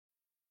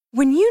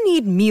When you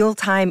need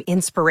mealtime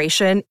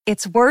inspiration,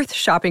 it's worth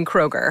shopping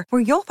Kroger,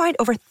 where you'll find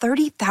over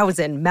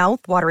 30,000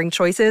 mouth-watering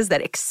choices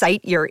that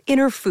excite your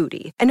inner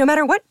foodie. And no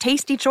matter what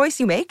tasty choice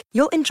you make,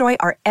 you'll enjoy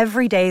our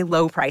everyday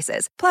low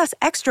prices, plus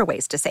extra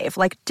ways to save,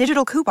 like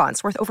digital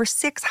coupons worth over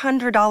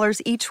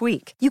 $600 each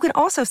week. You can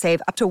also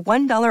save up to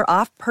 $1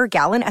 off per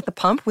gallon at the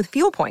pump with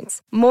fuel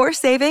points. More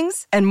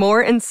savings and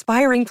more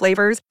inspiring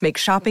flavors make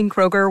shopping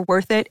Kroger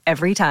worth it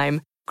every time.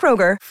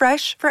 Kroger,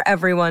 fresh for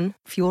everyone.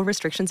 Fuel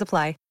restrictions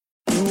apply.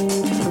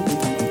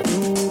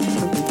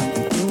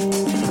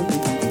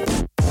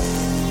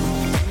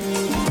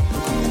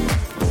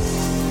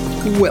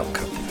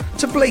 Welcome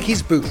to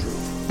Blakey's Boot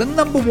Room, the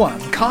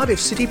 #1 Cardiff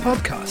City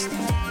podcast.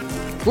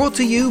 Brought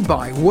to you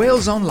by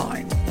Wales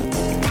Online.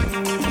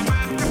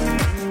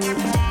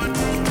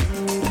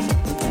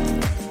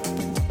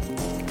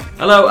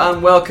 Hello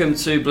and welcome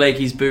to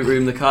Blakey's Boot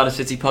Room, the Cardiff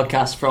City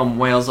podcast from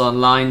Wales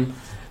Online.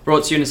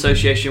 Brought to you in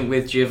association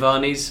with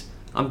Giovanni's.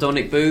 I'm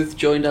Dominic Booth,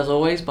 joined as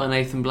always by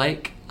Nathan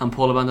Blake and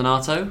Paul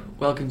Abandonato.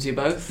 Welcome to you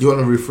both. You want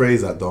to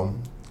rephrase that,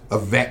 Dom? A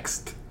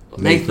vexed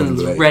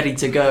Nathan's Blake. ready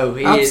to go.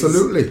 He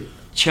Absolutely. is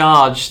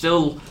charged,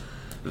 still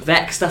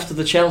vexed after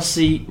the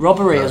Chelsea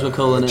robbery, as we're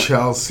calling it.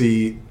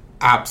 Chelsea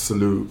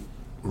absolute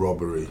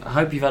robbery. I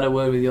hope you've had a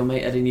word with your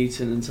mate Eddie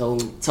Newton and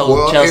told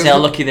Chelsea how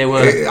lucky they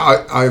were.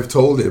 I've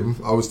told him,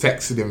 I was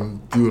texting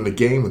him during the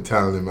game and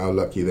telling him how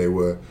lucky they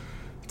were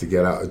to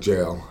get out of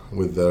jail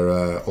with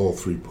their all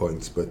 3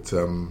 points. But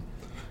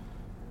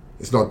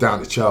it's not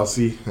down to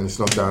Chelsea and it's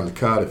not down to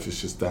Cardiff, it's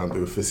just down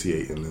to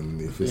officiating, and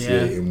the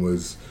officiating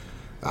was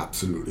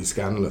absolutely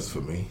scandalous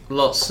for me.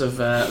 Lots of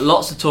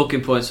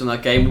talking points from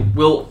that game.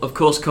 We'll of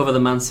course cover the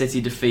Man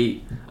City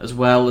defeat as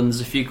well, and there's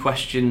a few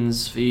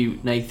questions for you,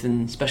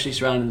 Nathan, especially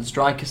surrounding the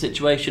striker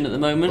situation at the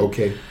moment.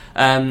 Okay.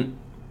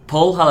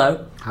 Paul,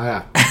 hello.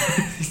 Hiya.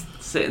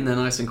 Sitting there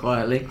nice and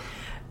quietly.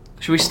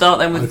 Should we start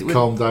then with... I've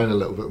calmed down a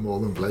little bit more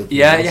than Blake.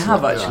 Yeah, you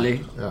have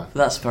actually. Yeah.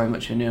 That's very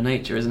much in your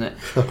nature, isn't it?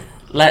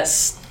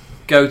 Let's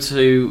go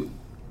to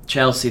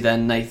Chelsea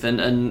then, Nathan,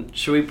 and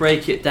shall we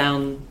break it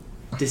down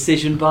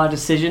decision by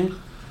decision?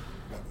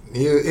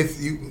 Yeah, if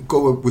you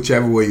go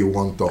whichever way you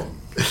want, Dom.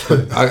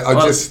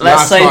 Last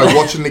night,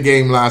 watching the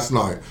game last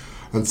night,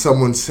 and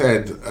someone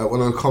said,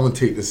 one of the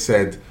commentators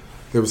said,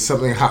 there was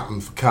something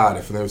happened for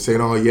Cardiff, and they were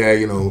saying, oh yeah,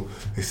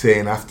 they're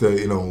saying after,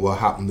 what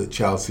happened at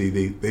Chelsea,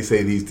 they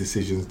say these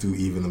decisions do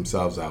even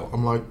themselves out.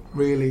 I'm like,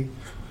 really?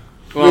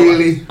 Well,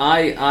 really?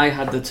 I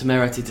had the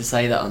temerity to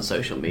say that on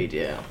social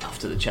media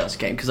after the Chelsea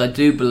game, because I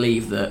do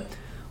believe that,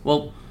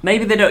 well,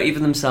 maybe they don't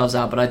even themselves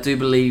out, but I do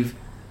believe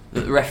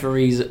that the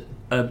referees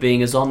are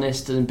being as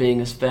honest and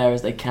being as fair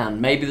as they can.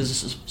 Maybe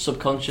there's a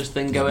subconscious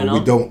thing going on.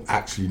 We don't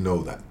actually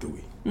know that, do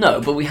we? No,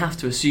 but we have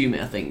to assume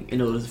it, I think,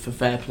 in order for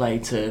fair play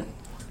to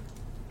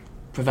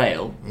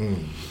prevail.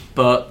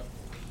 But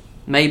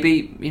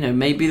maybe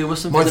there was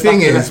something.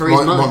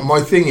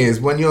 My thing is,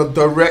 when you're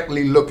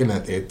directly looking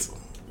at it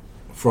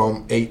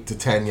from 8 to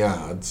 10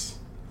 yards,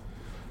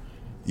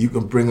 you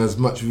can bring as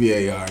much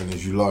VAR in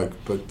as you like,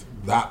 but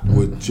that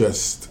would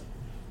just,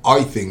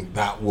 I think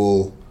that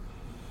will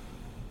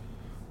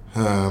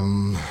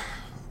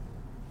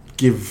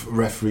give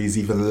referees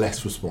even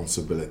less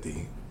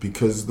responsibility,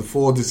 because the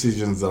 4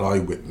 decisions that I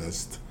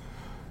witnessed,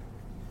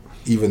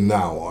 even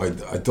now,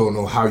 I don't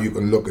know how you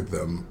can look at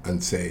them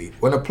and say,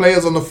 when a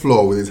player's on the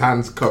floor with his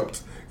hands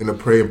cupped in a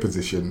praying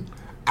position,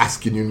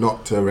 asking you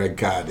not to red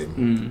card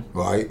him,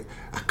 right?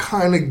 It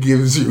kind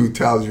of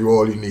tells you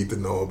all you need to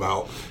know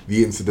about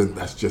the incident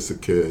that's just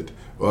occurred,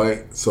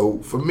 right? So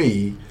for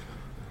me,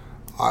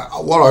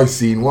 what I've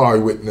seen, what I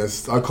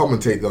witnessed, I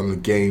commentated on the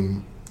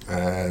game,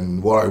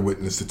 and what I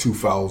witnessed, the 2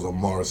 fouls on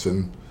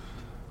Morrison.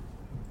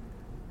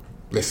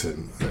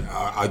 Listen,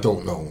 I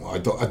don't know. I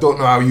don't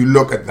know how you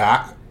look at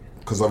that,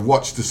 because I've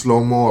watched the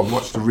slow-mo, I've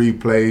watched the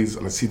replays,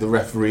 and I see the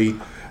referee,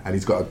 and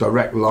he's got a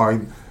direct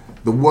line.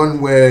 The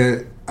one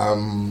where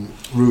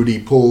Rudy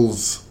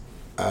pulls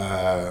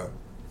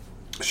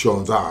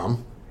Sean's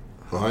arm,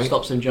 right?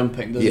 Stops him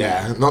jumping, doesn't he?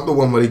 Yeah, not the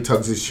one where he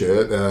tugs his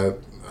shirt,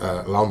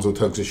 Alonso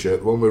tugs his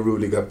shirt, the one where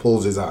Rudiger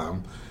pulls his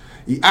arm.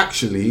 He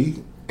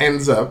actually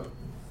ends up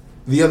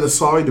the other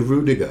side of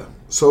Rudiger.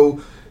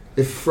 So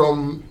if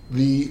from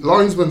the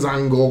linesman's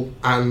angle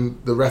and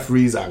the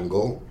referee's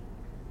angle,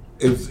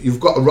 if you've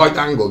got a right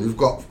angle, you've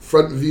got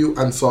front view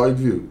and side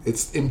view,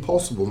 it's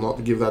impossible not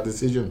to give that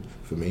decision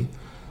for me.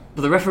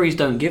 But the referees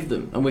don't give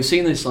them, and we've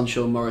seen this on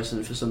Sean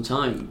Morrison for some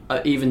time,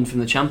 even from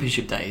the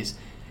Championship days.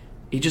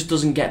 He just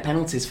doesn't get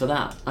penalties for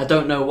that. I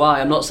don't know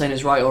why. I'm not saying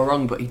it's right or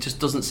wrong, but he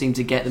just doesn't seem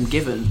to get them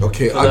given.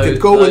 Okay, I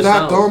could go with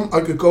that, Dom. I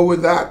could go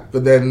with that,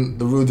 but then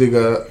the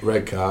Rudiger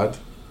red card.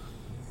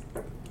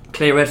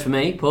 Clear red for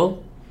me,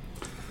 Paul.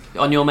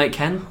 On your mate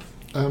Ken?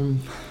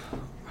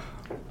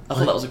 I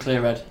thought that was a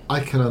clear red.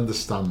 I can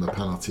understand the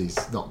penalties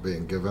not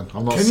being given.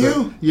 I'm not Can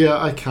you? Yeah,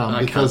 I can.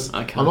 I can.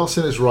 I'm not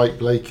saying it's right,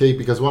 Blakey,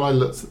 because when I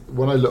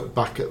look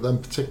back at them,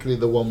 particularly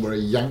the one where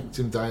he yanked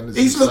him down,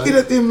 He's looking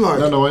at him like...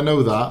 No, I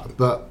know that,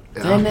 but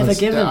They're never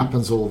given. It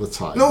happens all the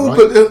time. No, right?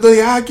 but they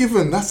are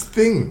given. That's the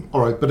thing.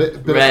 All right, but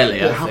it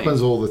Rarely, I happens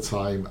think. all the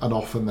time, and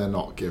often they're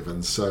not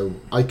given. So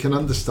I can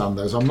understand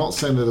those. I'm not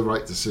saying they're the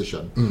right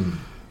decision.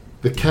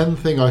 The Ken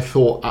thing, I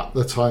thought at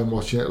the time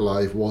watching it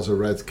live was a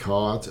red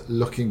card.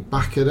 Looking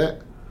back at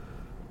it,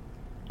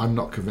 I'm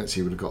not convinced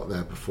he would have got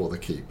there before the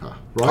keeper.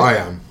 Right? I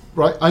am.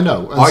 Right, I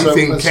know. And I so-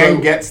 think and Ken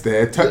so- gets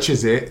there,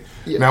 touches it.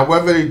 Yeah. Now,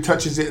 whether he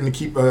touches it and the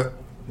keeper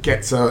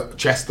gets a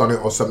chest on it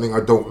or something, I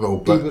don't know.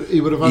 But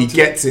He would have had he to-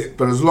 gets it.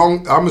 But as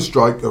long I'm a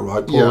striker,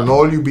 right, Paul, Yeah. and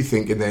all you'd be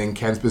thinking then in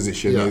Ken's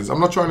position Yeah. is, I'm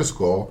not trying to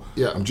score.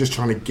 Yeah. I'm just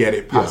trying to get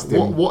it past Yeah,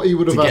 him. what he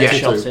would have to had get to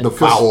shot do, in. the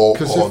foul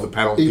 'cause or if the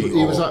penalty.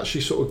 He was or-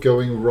 actually sort of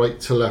going right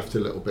to left a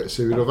little bit,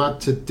 so he would have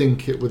had to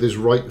dink it with his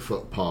right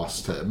foot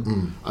past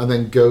him, and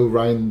then go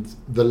round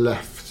the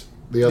left,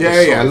 the other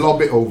side. yeah,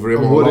 lob it over him.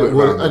 And Or would lob it- it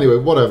would- round him. anyway,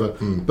 whatever.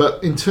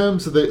 But in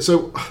terms of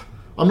so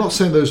I'm not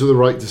saying those are the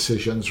right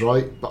decisions,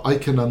 right? But I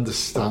can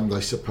understand, I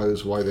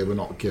suppose, why they were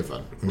not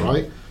given,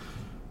 right?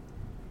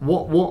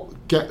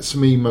 What gets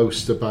me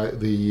most about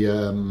the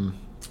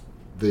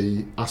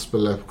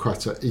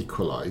Azpilicueta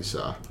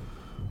equaliser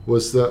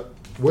was that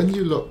when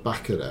you look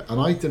back at it, and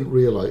I didn't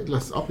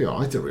realise, I'll be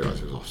honest, I didn't realise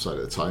it was offside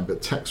at the time,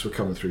 but texts were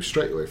coming through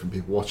straight away from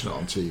people watching it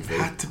on TV.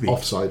 Had to be.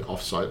 Offside,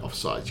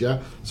 yeah?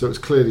 So it was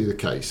clearly the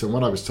case. And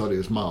when I was told it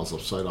was miles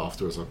offside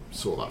afterwards, I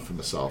saw that for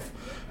myself.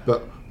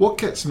 But what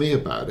gets me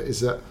about it is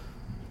that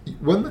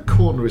when the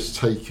corner is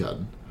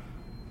taken,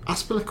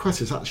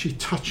 Azpilicueta is actually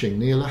touching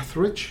Neil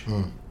Etheridge.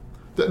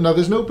 Now,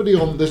 there's no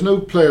players on There's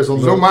the,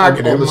 no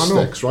marking on the him, I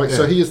know. sticks, right? Yeah.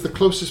 So he is the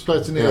closest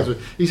player to Neil Yeah. Etheridge.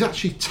 He's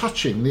actually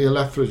touching Neil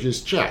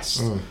Etheridge's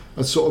chest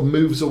and sort of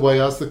moves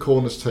away as the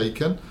corner's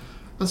taken.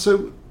 And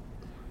so,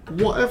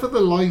 whatever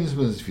the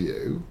linesman's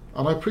view,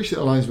 and I appreciate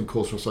the linesman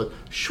calls for offside,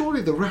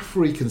 surely the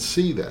referee can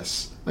see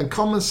this. And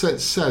common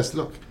sense says,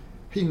 look,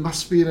 he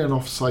must be in an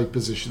offside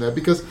position there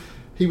because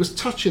he was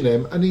touching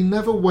him and he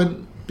never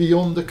went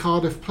beyond the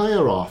Cardiff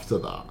player after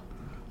that.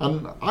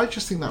 And I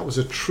just think that was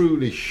a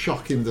truly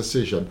shocking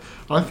decision.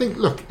 And I think,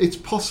 look, it's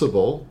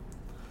possible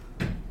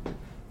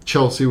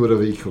Chelsea would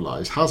have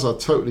equalised. Hazard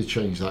totally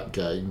changed that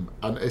game,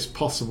 and it's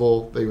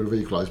possible they would have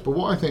equalised. But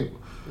what I think,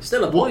 It's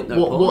still a point, though,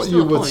 Paul. what It's you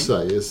still a would point.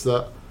 say is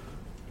that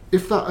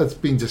if that had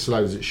been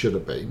disallowed as it should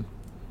have been,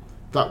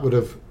 that would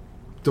have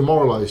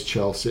demoralised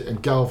Chelsea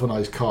and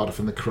galvanised Cardiff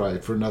in the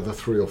crowd for another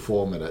 3 or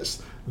 4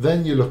 minutes.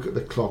 Then you look at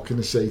the clock and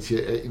it's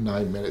 88,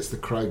 89 minutes, the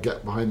crowd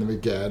get behind them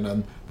again,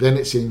 and then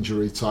it's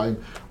injury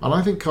time. And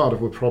I think Cardiff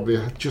would probably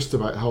have just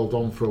about held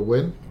on for a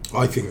win.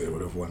 I think they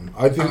would have won.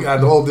 I think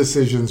had all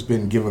decisions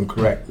been given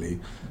correctly,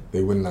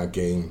 they win that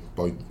game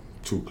by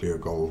 2 clear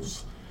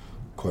goals,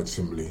 quite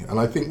simply. And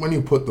I think when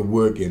you put the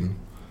work in,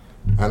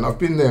 and I've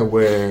been there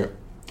where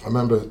I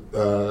remember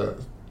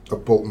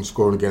Bolton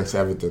scoring against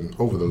Everton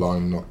over the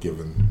line, not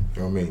given.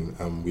 You know what I mean?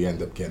 And we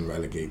end up getting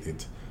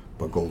relegated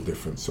by goal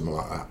difference, something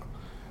like that.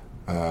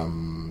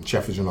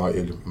 Sheffield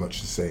United,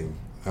 much the same.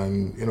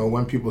 And you know,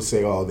 when people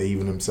say, "Oh, they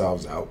even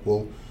themselves out,"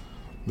 well,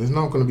 there's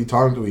not going to be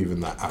time to even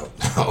that out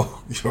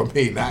now. You know what I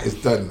mean? That is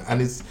done,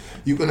 and it's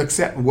you can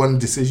accept one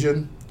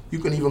decision. You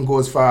can even go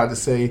as far to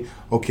say,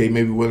 "Okay,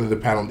 maybe one of the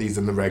penalties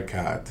and the red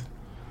card."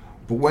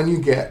 But when you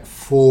get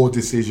 4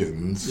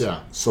 decisions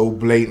so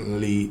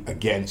blatantly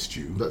against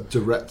you, That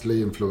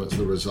directly influence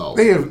the result.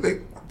 do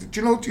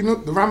you know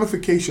the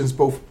ramifications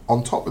both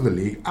on top of the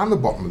league and the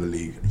bottom of the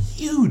league?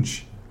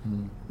 Huge.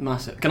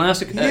 Massive. Can I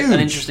ask an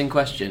Huge. interesting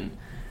question?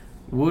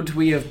 Would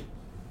we have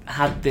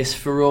had this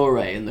furore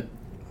and the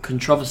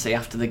controversy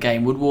after the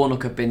game? Would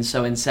Warnock have been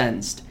so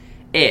incensed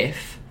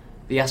if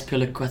the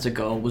Azpilicueta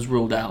goal was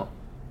ruled out?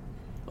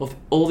 Of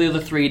all the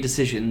other 3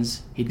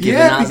 decisions he'd given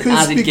as he'd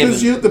given.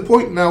 because you're at the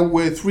point now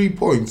where 3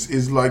 points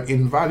is like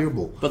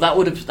invaluable. But that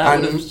would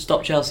have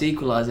stopped Chelsea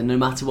equalising no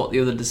matter what the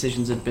other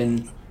decisions had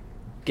been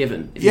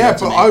given. If you Yeah, know what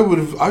but I I mean. would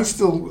have.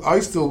 I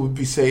still would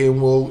be saying,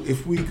 well,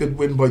 if we could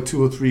win by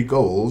 2 or 3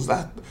 goals,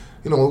 that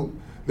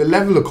the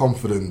level of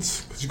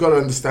confidence. Because you got to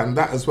understand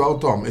that as well,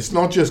 Dom. It's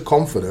not just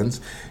confidence;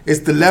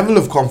 it's the level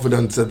of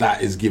confidence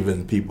that is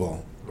given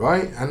people,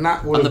 right? And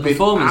that would And the have been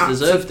performance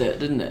deserved it,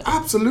 didn't it?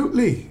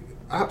 Absolutely.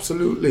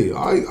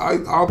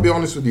 I'll be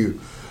honest with you.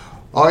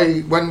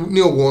 When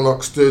Neil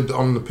Warnock stood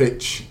on the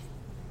pitch,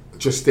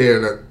 just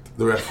staring at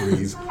the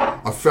referees,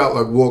 I felt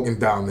like walking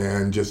down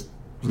there and just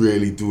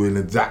really doing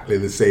exactly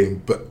the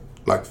same, but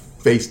like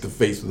face to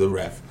face with the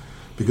ref.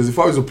 Because if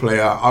I was a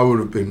player,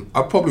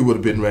 I probably would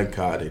have been red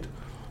carded,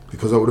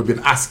 because I would have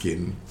been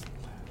asking.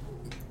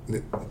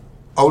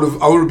 I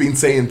would have been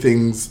saying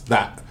things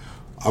that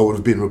I would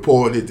have been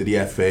reported to the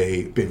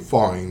FA, been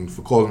fined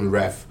for calling the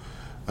ref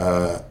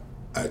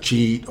a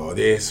cheat or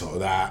this or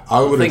that.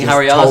 I would have think just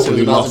Harry Arter was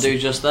totally about to lost. do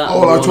just that.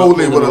 Oh, I Warnock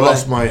totally pulled would have him away.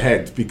 lost my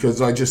head,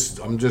 because I'm just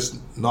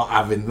not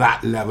having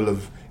that level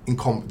of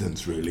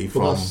incompetence really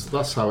from. Well,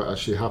 that's how it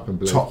actually happened,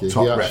 Blakey. top He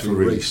actually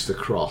referees. raced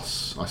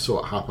across. I saw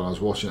it happen. I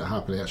was watching it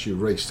happen. He actually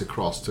raced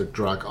across to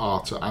drag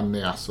Arter and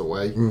Nias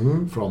away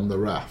from the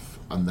ref,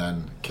 and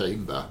then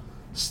came there.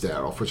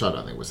 stare off, which I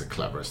don't think was the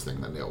cleverest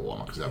thing that Neil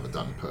Warnock has ever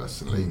done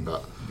personally.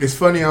 But It's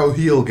funny how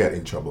he'll get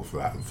in trouble for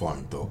that and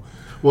fine, though.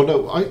 well,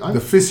 no, I The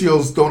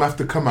physios don't have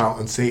to come out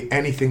and say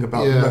anything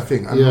about Yeah,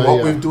 nothing. And yeah, what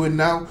yeah. we're doing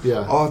now,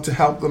 Yeah. to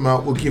help them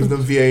out, we'll give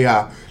them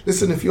VAR.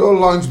 Listen, if you're a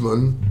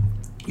linesman,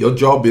 your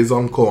job is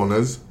on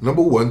corners.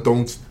 Number one,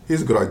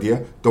 here's a good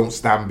idea, don't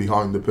stand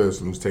behind the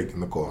person who's taking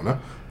the corner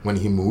when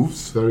he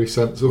moves. very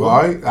sensible.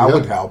 Right? That Yeah.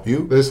 would help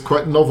you. There's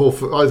quite novel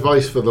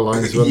advice for the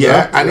linesman.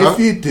 Yeah, there. and Yeah. if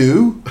you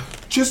do,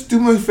 just do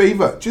me a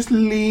favour. Just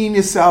lean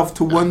yourself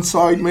to one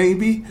side,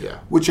 maybe. Yeah.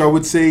 Which I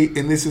would say,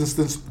 in this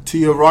instance, to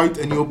your right,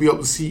 and you'll be able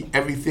to see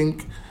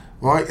everything.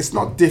 Right? It's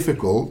not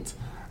difficult.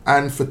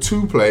 And for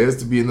two players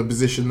to be in the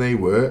position they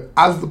were,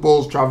 as the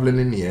ball's travelling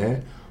in the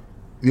air,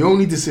 the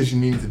only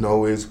decision you need to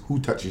know is who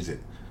touches it.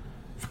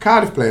 If a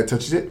Cardiff player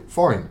touches it,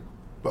 fine.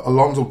 But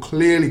Alonso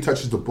clearly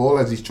touches the ball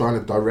as he's trying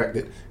to direct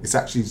it. It's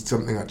actually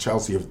something that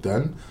Chelsea have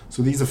done.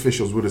 So these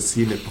officials would have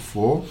seen it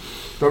before.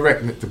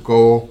 Directing it to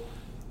goal,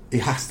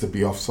 it has to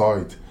be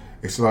offside.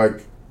 It's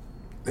like,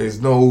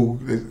 there's no...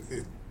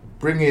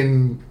 Bring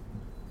in...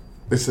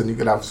 Listen, you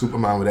could have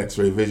Superman with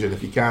X-ray vision.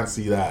 If you can't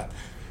see that,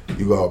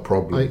 you got a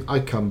problem. I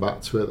come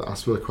back to it that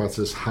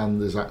Azpilicueta's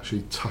hand is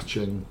actually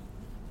touching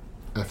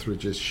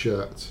Etheridge's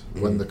shirt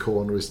when the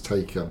corner is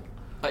taken.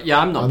 Yeah,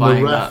 I'm not And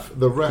buying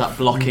the ref that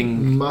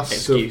blocking must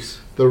excuse.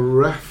 The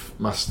ref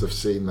must have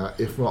seen that,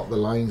 if not the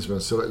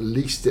linesman. So at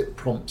least it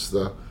prompts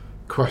the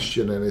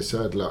question in his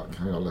head. Look,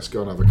 hang on, let's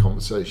go and have a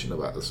conversation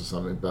about this or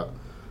something. But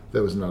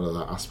there was none of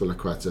that.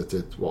 Azpilicueta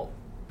did what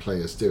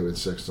players do in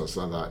circumstances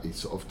like that. He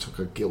sort of took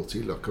a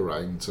guilty look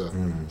around to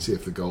see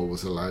if the goal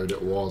was allowed.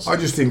 It was. I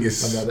just think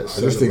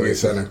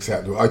it's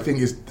unacceptable. I think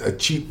it's a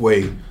cheap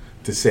way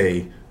to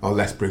say, "Oh,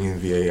 let's bring in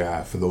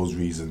VAR for those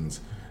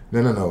reasons."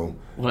 No.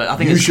 Well, I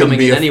think it's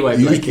coming in anyway,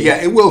 Blakey. Yeah,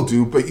 it will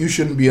do, but you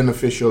shouldn't be an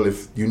official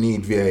if you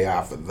need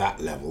VAR for that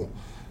level. You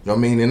know what I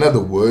mean? In other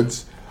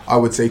words, I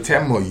would say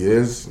 10 more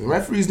years.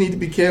 Referees need to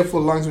be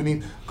careful,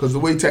 because the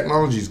way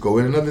technology's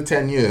going, another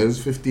 10 years,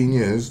 15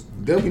 years,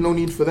 there'll be no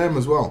need for them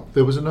as well.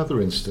 There was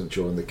another incident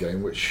during the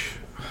game which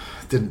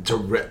didn't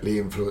directly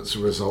influence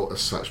the result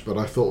as such, but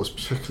I thought was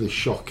particularly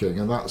shocking,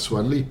 and that's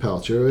when Lee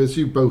Peltier, as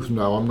you both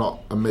know, I'm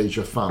not a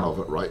major fan of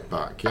at right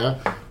back. Yeah,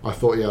 I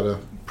thought he had a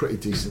pretty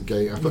decent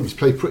game. I thought he's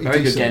played pretty Very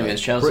good decently, game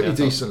against Chelsea, in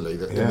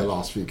the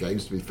last few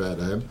games, to be fair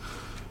to him.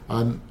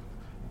 And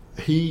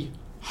he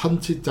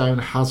hunted down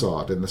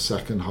Hazard in the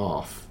second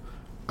half,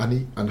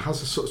 and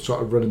Hazard sort of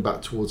started running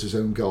back towards his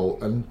own goal,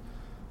 and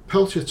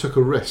Peltier took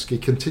a risk. He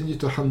continued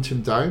to hunt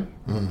him down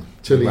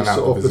till he's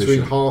sort of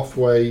between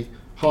halfway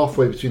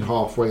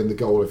and the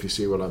goal, if you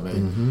see what I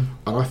mean.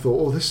 And I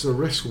thought, this is a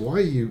risk. Why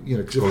are you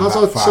because if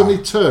Hazard suddenly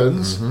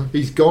turns,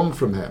 he's gone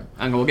from him.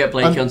 And we'll get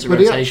Blakey onto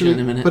rotation in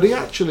a minute. But he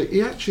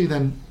actually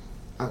then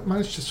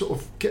managed to sort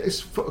of get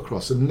his foot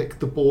across and nick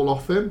the ball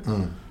off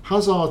him.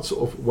 Hazard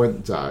sort of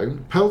went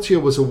down. Peltier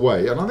was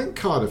away, and I think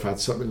Cardiff had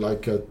something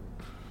like a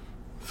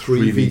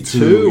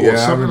 3v2 or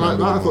something like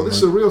that. I thought, this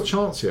is a real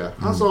chance here.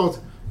 Hazard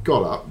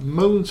got up,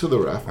 moaned to the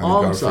ref, and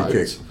arms out.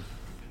 kick.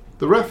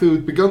 The ref, who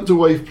had begun to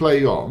wave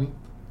play on,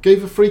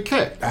 gave a free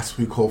kick. That's what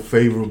we call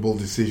favourable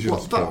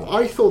decisions.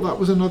 I thought that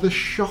was another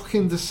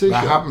shocking decision.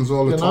 That happens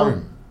all the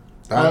time.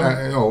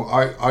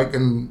 I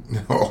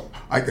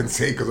can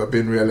say, because I've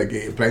been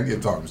relegated plenty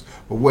of times.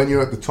 But when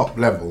you're at the top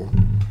level,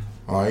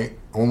 right,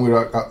 when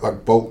we're at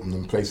like Bolton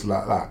and places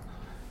like that,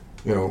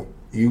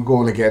 you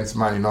going against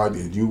Man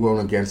United, you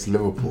going against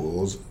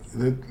Liverpool's.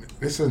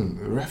 Listen,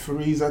 the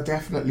referees are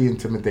definitely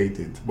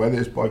intimidated, whether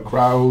it's by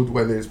crowd,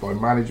 whether it's by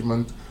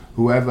management,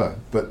 whoever,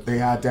 but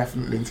they are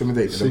definitely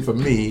intimidated. And for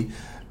me,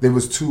 there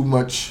was too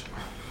much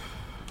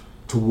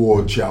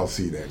toward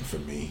Chelsea then for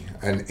me,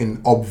 and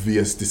in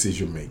obvious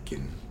decision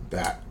making,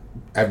 that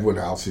everyone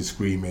else is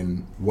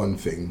screaming one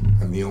thing,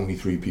 and the only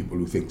three people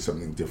who think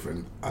something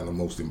different are the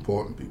most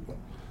important people.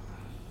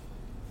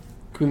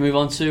 Can we move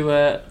on to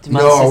Man City? No,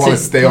 I want to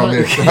stay on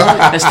this.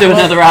 Let's do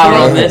another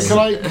hour on this.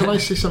 Can I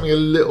say something a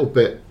little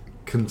bit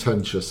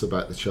contentious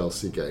about the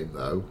Chelsea game,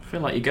 though? I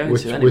feel like you're going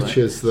to anyway.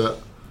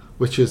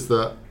 Which is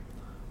that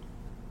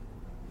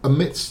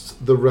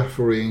amidst the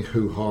refereeing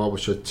hoo-ha,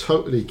 which I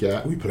totally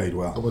get, we played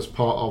well. I was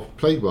part of.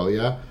 Played well,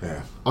 yeah.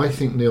 Yeah. I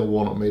think Neil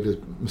Warnock made a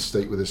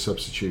mistake with his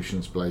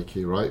substitutions,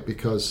 Blakey, right?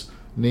 Because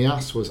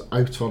Niasse was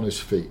out on his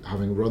feet,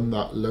 having run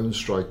that lone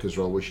striker's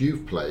role, which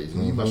you've played,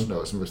 and you must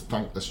know it's the most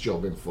thankless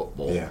job in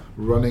football. Yeah.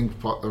 Running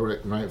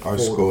around four I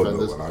scored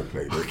defenders. when I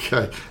played it.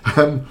 Okay.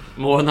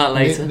 More on that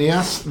later.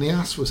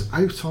 Niasse was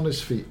out on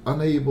his feet,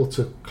 unable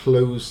to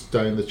close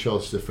down the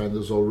Chelsea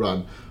defenders or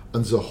run,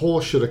 and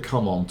Zohore should have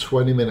come on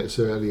 20 minutes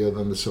earlier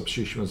than the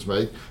substitution was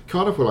made.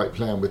 Cardiff were like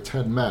playing with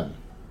 10 men,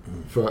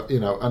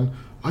 and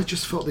I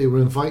just felt they were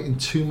inviting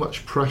too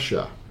much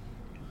pressure.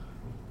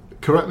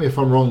 Correct me if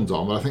I'm wrong,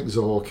 Dom, but I think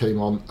Zohore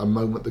came on a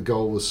moment the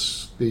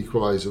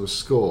equaliser was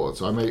scored.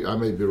 So I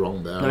may be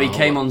wrong there. No, he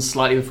came on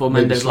slightly before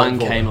Mendes Lang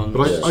came on.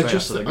 But I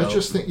just think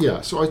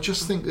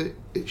that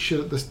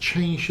the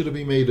change should have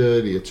been made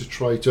earlier to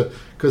try to,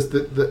 because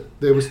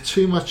there was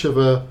too much of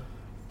a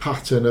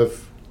pattern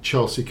of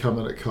Chelsea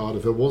coming at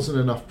Cardiff. There wasn't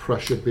enough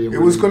pressure being.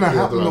 It was going to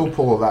happen, though,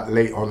 Paul, that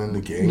late on in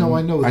the game. No,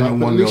 I know that. And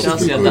But at least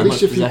Chelsea had at that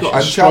least much if you've got a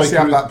and Chelsea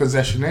striker, had that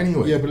possession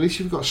anyway. yeah, but at least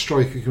you've got a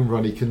striker who can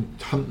run. He can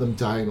hunt them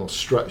down or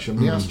stretch them.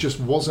 Nias just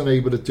wasn't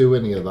able to do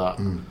any of that.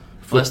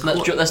 Let's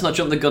not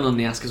jump the gun on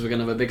Nias, because we're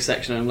going to have a big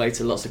section on him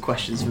later. Lots of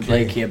questions for Okay.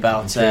 Blakey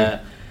about Okay.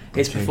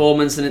 his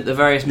performance and the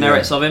various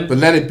merits of him. But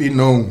let it be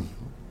known.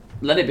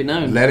 Let it be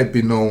known. Let it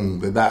be known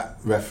that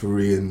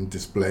refereeing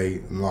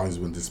display and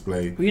linesman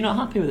display Were you not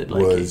happy with it,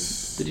 Blakey?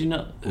 Did you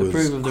not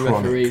approve of the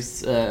chronic.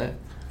 referee's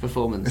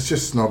performance? It's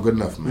just not good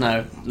enough, man.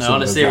 No. Simple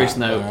On a as serious that.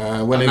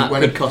 note, when that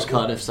it could cost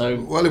Cardiff.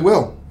 So well, it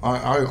will.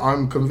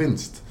 I'm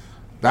convinced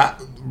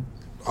that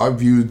I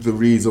viewed the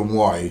reason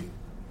why,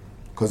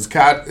 because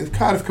if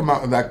Cardiff come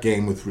out of that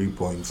game with 3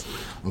 points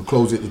and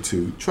close it to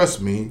 2,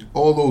 trust me,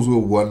 all those who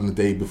won the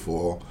day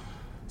before,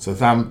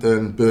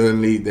 Southampton,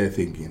 Burnley, they're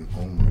thinking,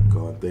 oh my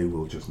God, they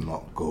will just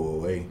not go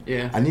away.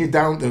 Yeah. And you're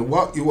down to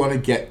what you want to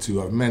get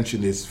to. I've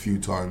mentioned this a few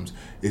times.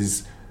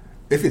 Is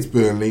if it's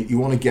Burnley, you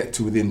want to get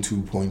to within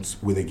 2 points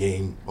with a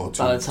game or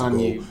two By the time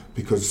to go.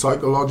 Because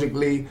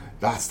psychologically,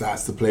 that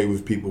starts to play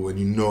with people when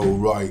you know,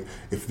 right,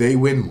 if they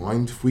win,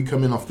 mind, if we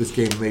come in off this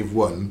game and they've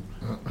won,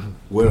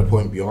 we're a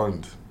point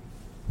behind.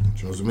 Do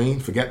you know what I mean?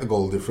 Forget the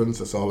goal difference,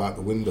 that's all out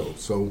the window.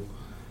 So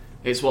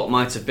it's what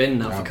might have been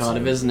now for Absolutely.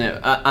 Cardiff, isn't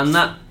it? And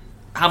that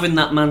having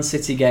that Man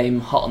City game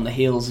hot on the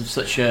heels of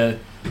such an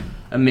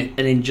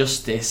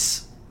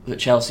injustice that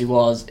Chelsea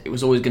was, it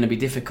was always going to be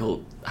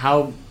difficult.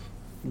 How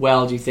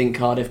well do you think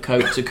Cardiff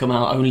coped to come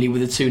out only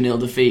with a 2-0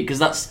 defeat? Because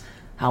that's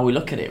how we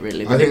look at it,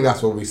 really. I think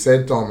that's what we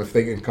said, Dom. If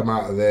they can come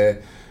out of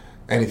there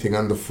anything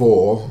under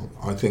 4,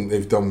 I think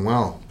they've done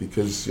well.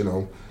 Because, you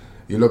know,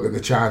 you look at the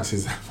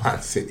chances that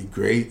Man City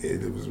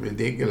created, it was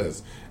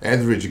ridiculous.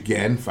 Etheridge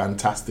again,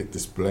 fantastic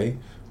display,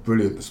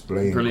 brilliant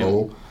display in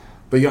goal.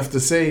 But you have to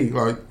say,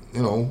 like,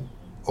 you know,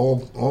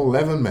 all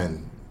 11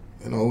 men,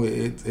 you know,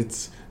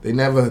 it's they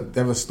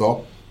never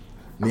stop.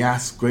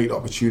 Nias, great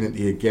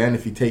opportunity again.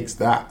 If he takes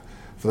that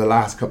for the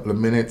last couple of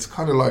minutes,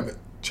 kind of like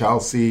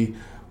Chelsea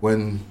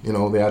when, you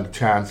know, they had a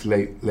chance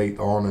late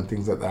on and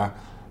things like that.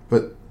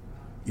 But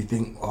you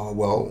think, oh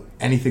well,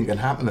 anything can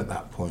happen at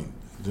that point.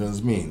 Do you know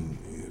what I mean?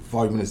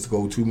 5 minutes to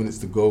go, 2 minutes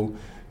to go,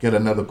 get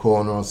another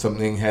corner or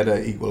something,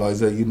 header,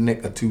 equaliser, you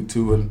nick a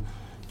 2-2 and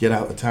get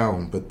out of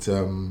town. But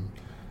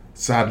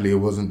sadly, it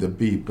wasn't the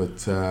beat.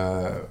 But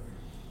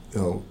you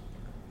know,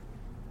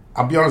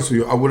 I'll be honest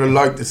with you, I would have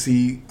liked to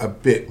see a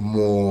bit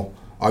more.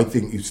 I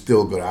think you've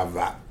still got to have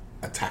that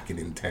attacking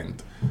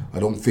intent. I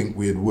don't think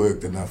we had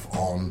worked enough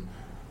on,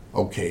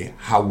 okay,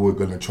 how we're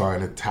going to try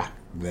and attack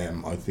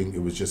them. I think it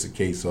was just a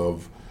case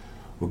of,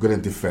 we're going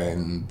to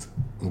defend,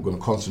 we're going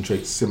to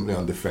concentrate simply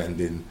on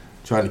defending,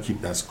 trying to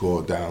keep that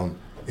score down.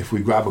 If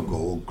we grab a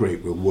goal,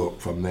 great, we'll work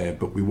from there,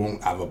 but we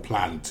won't have a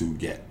plan to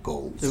get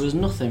goals. There was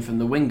nothing from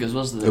the wingers,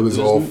 was there? It was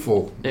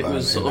awful It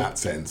was in sort that of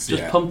sense,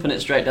 just yeah. pumping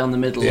it straight down the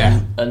middle,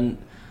 Yeah. and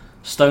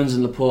Stones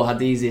and Laporte had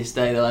the easiest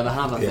day they'll ever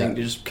have, I think,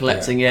 just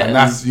collecting it. And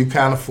that's, you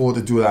can't afford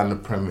to do that in the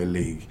Premier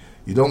League.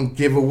 You don't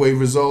give away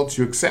results,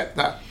 you accept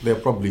that they'll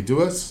probably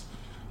do us,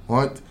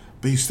 right?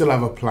 But you still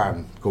have a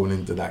plan going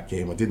into that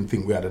game. I didn't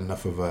think we had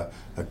enough of a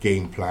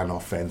game plan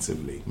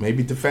offensively.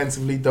 Maybe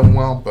defensively done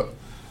well, but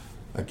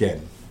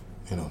again,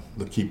 you know,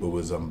 the keeper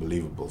was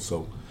unbelievable.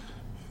 So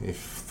if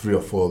 3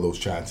 or 4 of those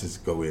chances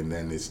go in,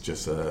 then it's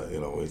just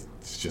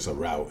it's just a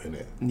rout,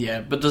 innit?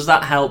 Yeah, but does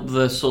that help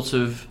the sort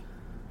of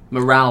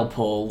morale,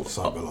 Paul?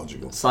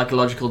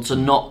 Psychological to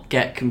not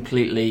get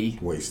completely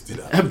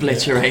wasted,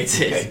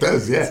 obliterated. Yeah, it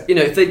does, yeah. You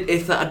know,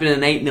 if that had been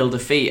an 8-0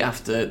 defeat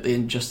after the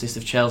injustice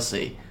of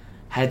Chelsea,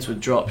 heads would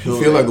drop. You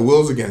surely. feel like the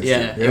world's against you.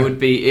 Yeah, it would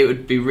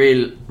be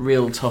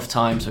real tough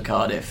times for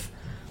Cardiff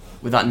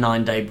with that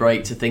 9-day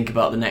break to think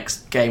about the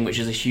next game, which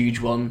is a huge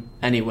one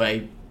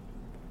anyway.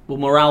 Will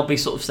morale be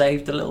sort of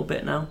saved a little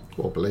bit now?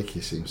 Well,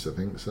 Blakey seems to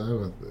think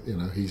so. You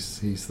know,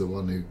 he's the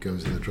one who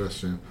goes in the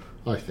dressing room.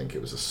 I think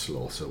it was a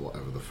slaughter,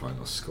 whatever the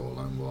final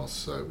scoreline was.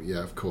 So,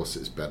 yeah, of course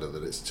it's better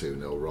that it's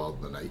 2-0 rather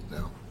than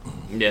 8-0.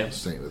 Yeah.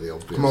 State with the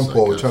obvious. Come on,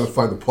 Paul, we're trying to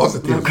find the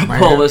positives, man.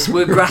 Paul,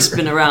 we're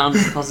grasping around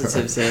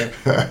positives here.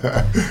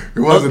 It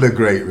wasn't a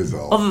great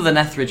result. Other than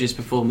Etheridge's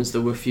performance,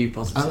 there were a few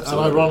positives. And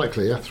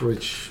ironically,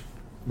 Etheridge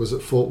was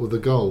at fault with the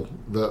goal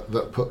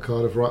that put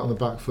Cardiff right on the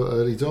back foot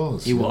early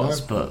doors. He was,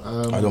 but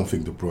I don't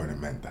think De Bruyne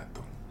meant that,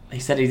 though. He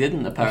said he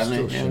didn't,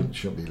 apparently.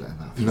 Shouldn't be letting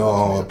that through.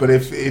 No, but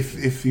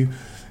if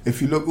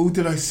you look, who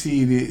did I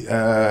see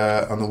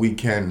on the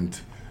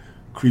weekend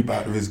creep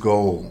out of his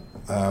goal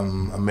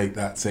and make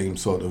that same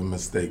sort of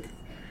mistake?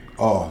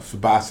 Oh, for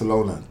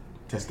Barcelona,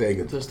 Ter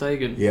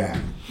Stegen. Yeah,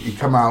 he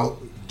come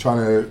out trying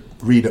to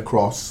read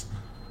across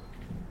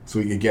so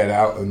he could get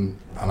out, and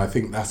I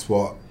think that's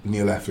what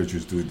Neil Etheridge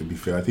was doing, to be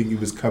fair. I think he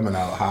was coming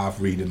out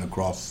half reading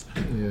across,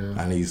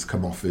 and he's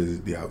come off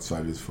the outside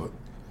of his foot.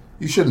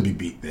 He shouldn't be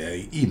beat there,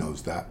 he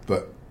knows that,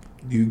 but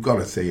you've got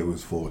to say it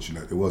was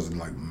fortunate. It wasn't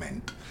like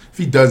meant. If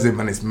he does it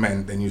and it's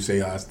meant, then you say,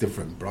 it's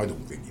different, but I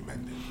don't think he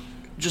meant it.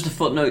 Just a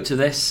footnote to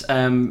this,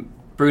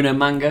 Bruno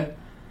Manga,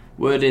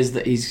 word is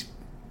that he's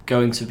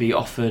going to be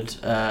offered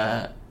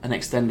an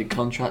extended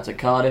contract at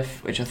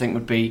Cardiff, which I think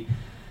would be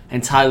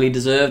entirely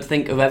deserved.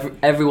 Think of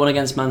everyone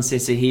against Man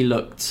City, he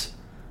looked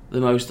the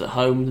most at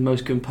home, the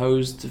most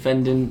composed,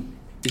 defending.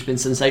 He's been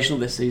sensational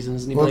this season,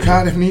 hasn't he? Well,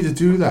 Cardiff need to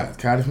do that.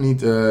 Cardiff need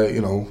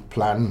to,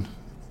 plan.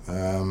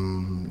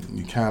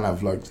 You can't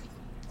have like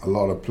a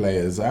lot of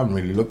players. I haven't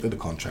really looked at the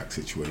contract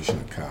situation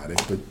at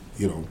Cardiff, but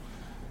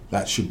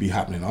that should be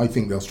happening. I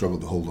think they'll struggle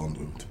to hold on to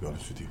him, to be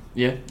honest with you.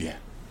 Yeah? Yeah.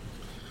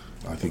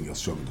 I think they'll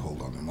struggle to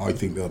hold on to him. I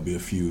think there'll be a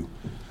few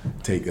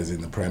takers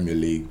in the Premier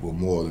League, well,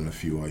 more than a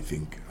few, I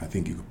think. I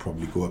think you could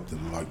probably go up to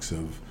the likes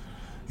of,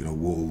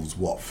 Wolves,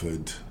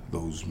 Watford,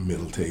 those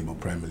middle table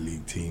Premier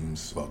League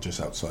teams, well, just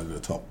outside of the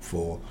top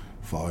 4,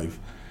 5.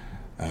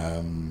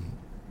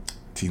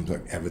 Teams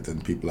like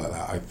Everton, people like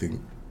that. I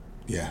think,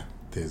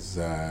 there's...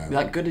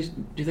 that good? Do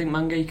you think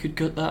Mange could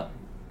cut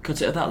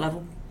it at that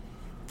level?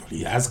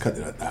 He has cut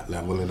it at that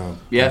level in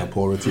a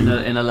poorer team.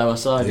 In a lower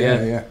side,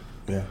 Yeah.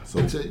 So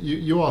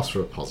you asked for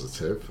a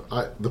positive.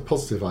 The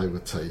positive I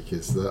would take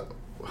is that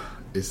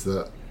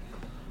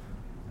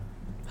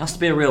has to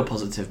be a real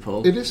positive,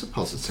 Paul. it is a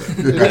positive.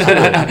 It is a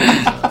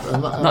real positive.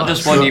 And Not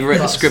just one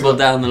you've scribbled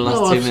down in the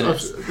last 2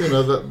 minutes.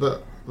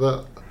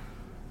 that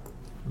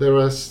there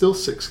are still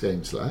 6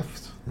 games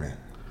left. Yeah.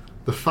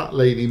 The fat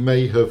lady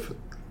may have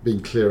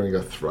been clearing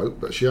her throat,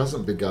 but she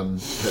hasn't begun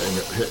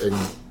hitting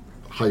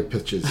high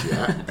pitches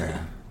yet.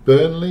 Yeah.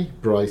 Burnley,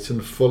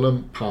 Brighton,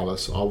 Fulham,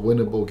 Palace are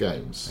winnable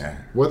games. Yeah.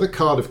 Whether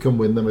Cardiff can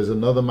win them is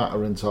another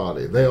matter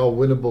entirely. They are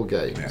winnable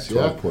games.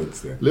 12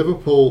 points there.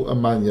 Liverpool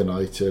and Man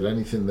United,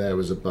 anything there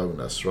is a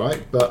bonus,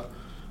 right? But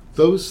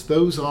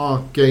those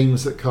are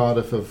games that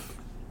Cardiff have,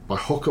 by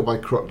hook or by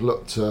crook,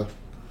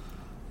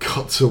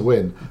 got to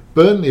win.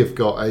 Burnley have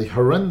got a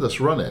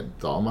horrendous run in,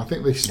 Dom. I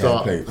think they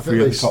start. I think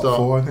they top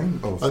 4. I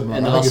think. Or In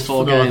the last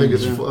 4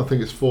 games. I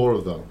think it's 4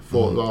 of them. The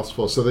last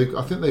 4. So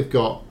I think they've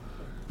got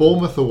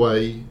Bournemouth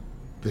away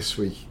this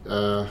week.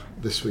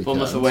 This weekend.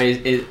 Bournemouth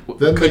away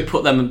could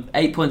put them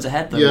 8 points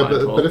ahead. Though, yeah,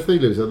 but if they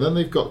lose, and then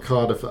they've got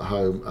Cardiff at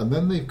home, and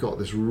then they've got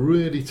this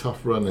really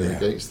tough run in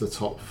against the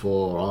top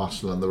 4,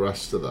 Arsenal and the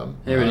rest of them.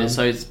 Here it is.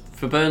 So it's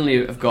for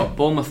Burnley. I've got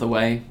Bournemouth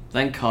away,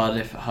 then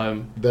Cardiff at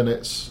home. Then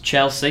it's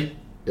Chelsea.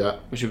 Yeah.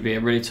 Which would be a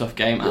really tough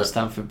game at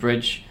Stamford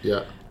Bridge.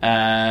 Yeah.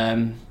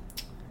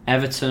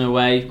 Everton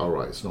away. All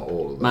right, it's not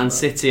all of them. Man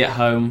City at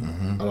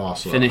home. And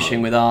Arsenal finishing at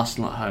home. with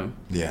Arsenal at home.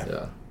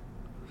 Yeah.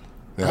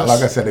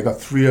 Like I said, they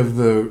got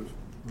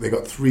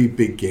 3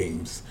 big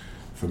games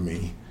for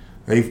me.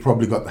 They've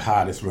probably got the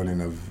hardest running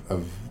of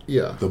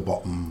the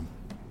bottom.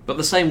 But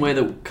the same way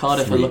that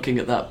Cardiff 3. are looking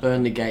at that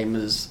Burnley game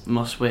as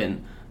must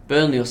win,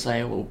 Burnley will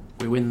say, "Well,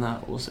 we win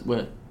that,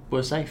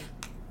 we're safe."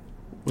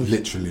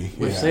 Literally,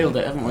 we've sealed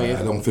it, haven't we?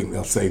 I don't think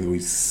they'll say that we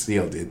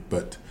sealed it,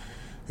 but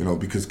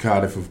because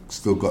Cardiff have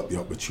still got the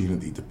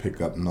opportunity to pick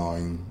up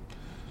 9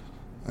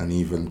 and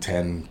even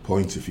 10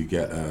 points if you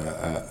get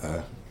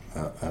a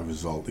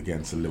result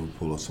against a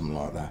Liverpool or something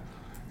like that.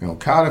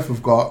 Cardiff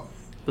have got.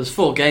 There's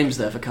 4 games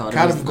there for Cardiff.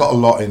 Cardiff have got a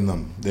lot in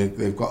them.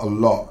 They've got a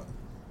lot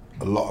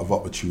of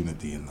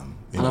opportunity in them,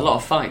 and a lot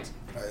of fight.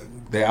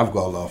 They have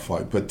got a lot of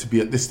fight, but to be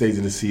at this stage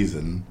of the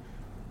season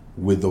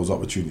with those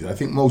opportunities, I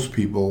think most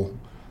people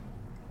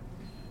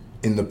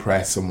in the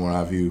press and what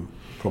have you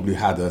probably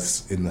had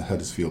us in the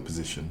Huddersfield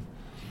position,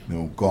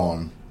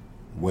 gone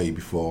way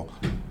before,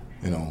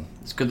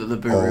 It's good that the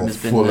Boo Room has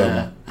been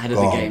Fulham ahead of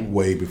the game.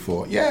 Way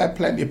before. Yeah,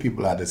 plenty of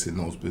people had us in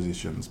those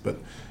positions, but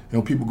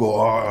people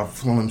go,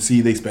 Fulham,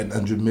 see, they spent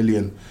 100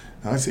 million.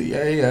 And I say,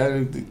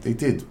 yeah, they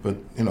did, but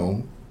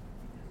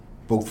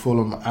both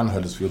Fulham and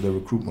Huddersfield, their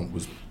recruitment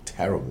was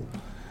terrible.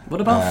 What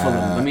about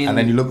Fulham? I mean, and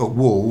then you look at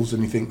Wolves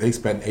and you think they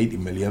spent 80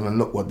 million and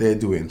look what they're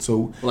doing.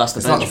 So that's the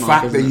it's not the benchmark,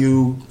 fact that isn't it?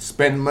 you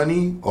spend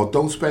money or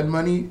don't spend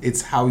money,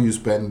 it's how you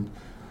spend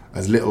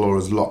as little or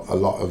as a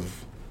lot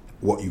of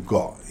what you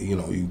got.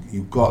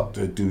 You got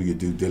to do your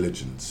due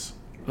diligence.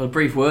 Well, a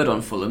brief word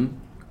on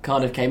Fulham.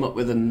 Cardiff came up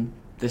with them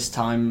this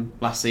time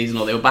last season,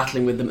 or they were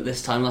battling with them at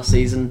this time last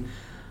season.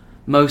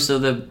 Most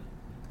of the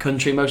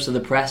country, most of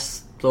the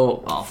press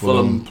thought,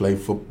 Fulham play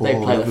football. They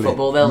play the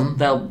football.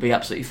 They'll be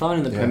absolutely fine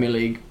in the Premier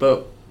League,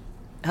 but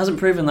it hasn't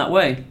proven that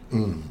way.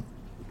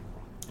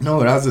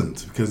 No, it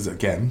hasn't, because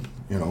again,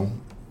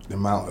 the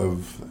amount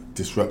of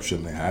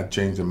disruption they had,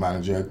 change of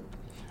manager,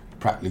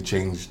 practically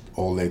changed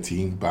all their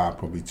team, bar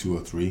probably 2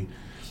 or 3,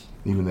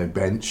 even their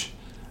bench,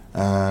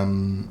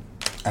 and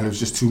it was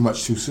just too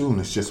much too soon.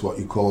 It's just what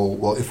you call,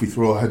 well, if we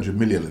throw 100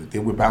 million,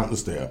 we're bound to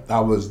stay up.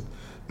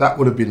 That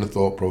would have been the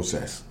thought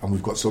process, and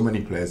we've got so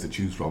many players to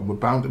choose from. We're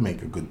bound to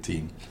make a good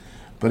team,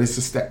 but it's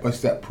a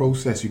step-by-step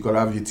process. You've got to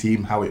have your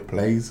team, how it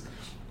plays,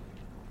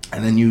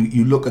 and then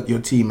you look at your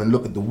team and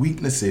look at the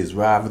weaknesses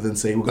rather than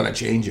say we're going to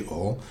change it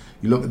all.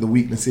 You look at the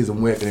weaknesses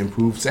and where it can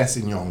improve.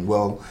 Sessegnon,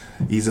 well,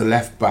 he's a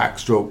left-back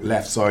stroke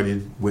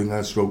left-sided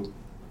winger stroke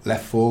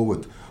left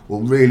forward. Well,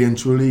 really and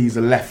truly, he's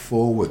a left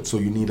forward, so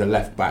you need a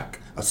left-back,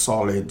 a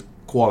solid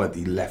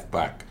quality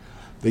left-back.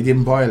 They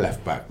didn't buy a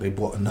left back. They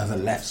bought another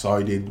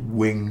left-sided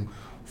wing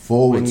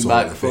forward Wing sort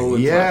back, of thing.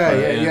 forward Yeah, type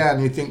player, yeah.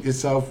 And you think to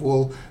yourself,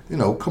 well,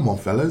 come on,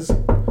 fellas,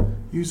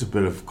 use a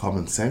bit of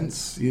common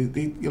sense. You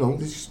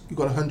got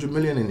 100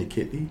 million in your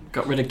kitty.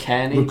 Got rid of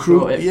Kearney, Recruit,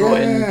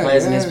 brought in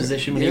players in his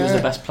position when he was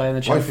the best player in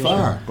the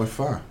Championship. By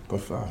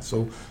far.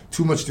 So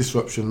too much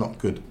disruption, not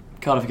good.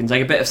 Cardiff can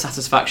take a bit of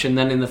satisfaction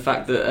then in the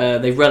fact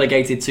that they've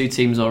relegated 2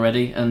 teams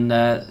already and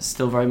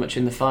still very much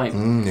in the fight.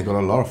 They've got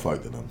a lot of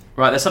fight in them.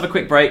 Right, let's have a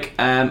quick break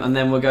and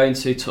then we're going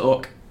to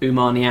talk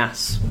Oumar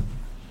Niasse.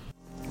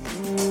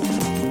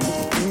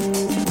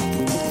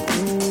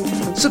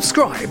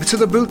 Subscribe to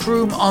The Boot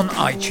Room on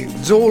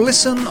iTunes or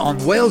listen on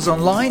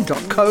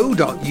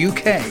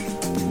walesonline.co.uk.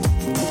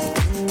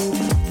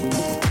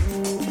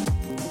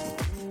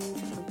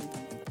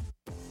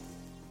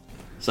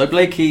 So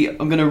Blakey,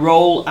 I'm going to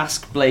roll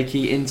Ask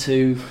Blakey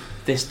into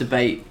this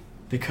debate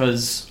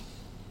because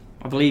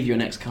I believe you're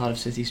an ex-Cardiff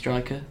City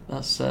striker.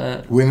 That's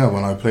winger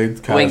when I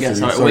played Cardiff City.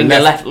 Sorry,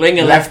 winger, left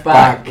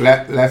back,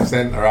 left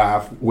centre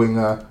half,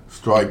 winger,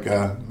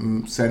 striker,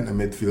 centre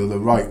midfielder,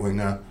 right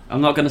winger.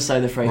 I'm not going to say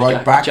the phrase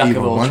right back jack of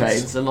even all once.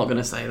 trades. I'm not going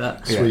to say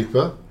that.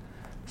 Sweeper.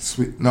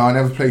 No, I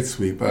never played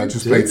sweeper. I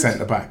just played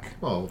centre back.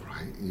 Oh,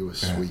 right. You were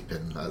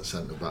sweeping at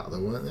centre back, though,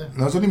 weren't you?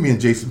 No, it was only me and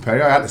Jason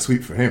Perry. I had to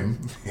sweep for him.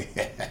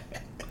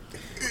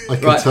 I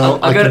can tell.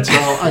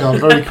 Hang on,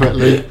 very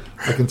quickly.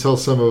 I can tell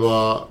some of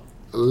our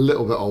a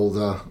little bit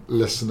older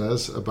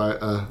listeners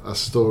about a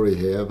story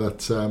here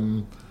that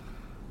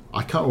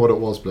I can't remember what it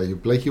was.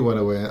 Blakey went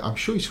away. I'm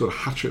sure he scored a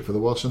hat trick for the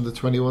Welsh under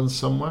 21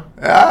 somewhere.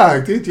 Ah,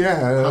 I did, yeah.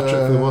 Hat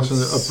trick for the Welsh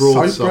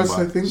abroad Cyprus,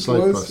 somewhere. I think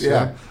Cyprus, it was.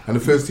 Yeah, and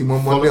the first team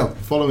won 1-0.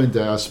 Following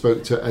day, I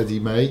spoke to Eddie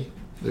May,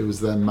 who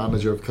was then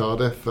manager of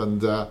Cardiff,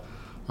 and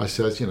I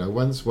said,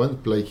 when's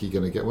Blakey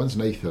going to get? When's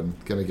Nathan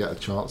going to get a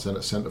chance in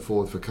at centre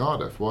forward for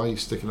Cardiff? Why are you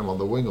sticking him on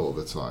the wing all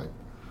the time?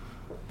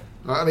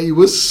 And he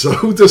was so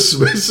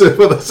dismissive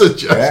of the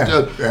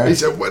suggestion. Yeah. He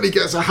said, when he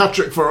gets a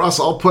hat-trick for us,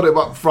 I'll put him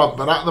up front.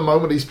 But at the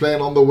moment, he's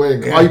playing on the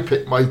wing. Yeah. I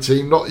picked my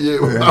team, not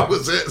you. Yeah. That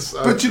was it.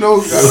 So. But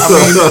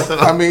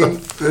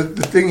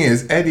the thing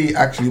is, Eddie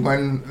actually,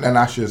 when Len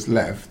Ashes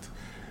left,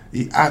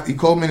 he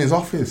called me in his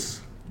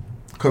office.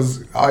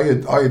 Because I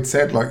had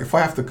said, if I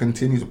have to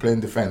continue to play in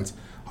defence,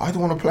 I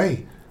don't want to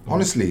play.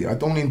 Honestly, I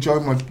don't enjoy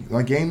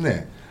my game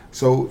there.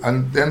 So,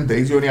 and them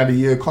days you only had a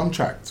year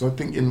contract. So I'm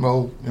thinking,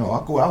 well,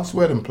 I'll go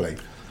elsewhere and play.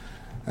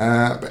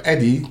 But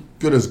Eddie,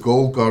 good as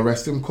gold, God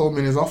rest him, called me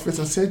in his office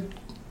and said,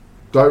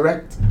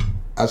 direct,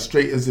 as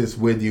straight as this,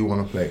 where do you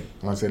want to play?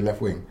 And I said,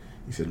 left wing.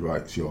 He said,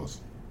 right, it's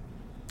yours.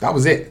 That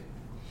was it.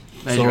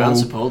 There's your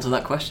answer, Paul, to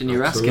that question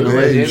you're asking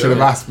Absolutely. already. You should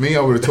have asked me,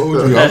 I would have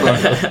told you.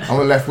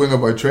 I'm a left winger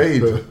by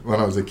trade when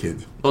I was a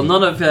kid. Well,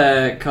 none of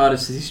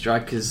Cardiff City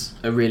strikers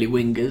are really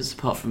wingers,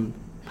 apart from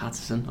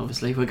Patterson,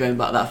 obviously. We're going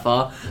back that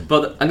far.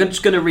 But I'm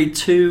just going to read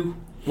two.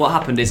 What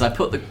happened is I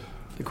put the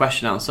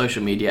question out on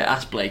social media,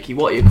 asked Blakey,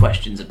 what are your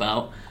questions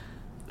about?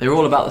 They're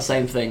all about the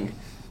same thing.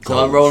 So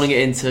I'm rolling it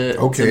into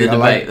the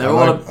debate. They're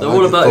all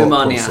about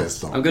Oumar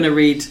Niasse. I'm going to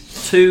read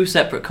two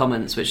separate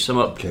comments which sum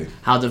up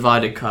how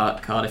divided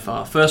Cardiff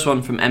are. First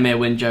one from Emir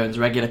Wynne-Jones,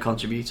 regular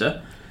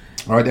contributor.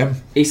 All right, then.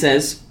 He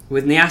says,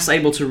 with Niasse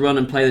able to run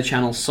and play the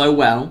channel so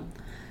well,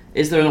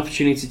 is there an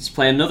opportunity to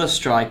play another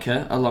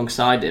striker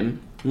alongside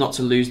him, not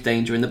to lose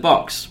danger in the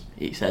box?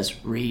 He says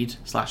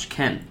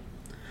Reed/Ken.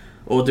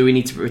 Or do we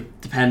need to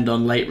depend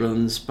on late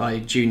runs by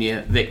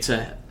Junior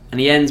Victor?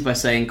 And he ends by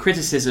saying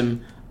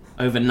criticism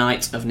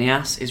overnight of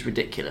Niasse is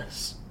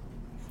ridiculous.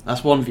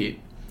 That's one view.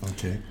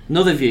 Okay.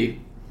 Another view,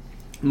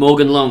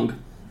 Morgan Long.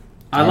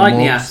 I like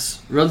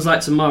Niasse, runs like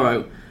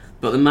tomorrow,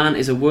 but the man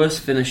is a worse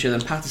finisher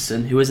than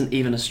Patterson, who isn't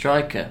even a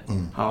striker.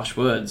 Harsh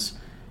words.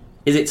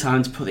 Is it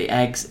time to put the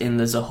eggs in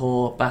the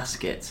Zohore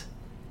basket?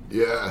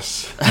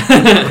 Yes.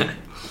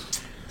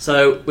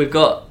 So we've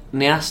got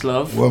Niasse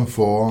love.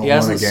 1-4. He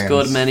hasn't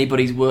scored many, but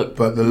he's worked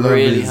but the love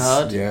really is,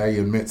 hard. Yeah, he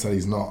admits that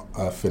he's not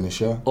a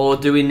finisher. Or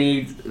do we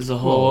need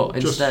Zohore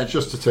instead?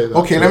 Just to take that.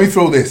 Okay, let me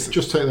throw this.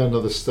 Just take that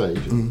another stage.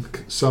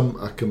 Some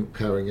are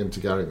comparing him to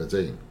Gary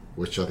Medine,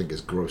 which I think is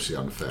grossly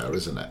unfair,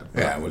 isn't it?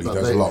 Yeah, well, he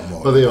does a lot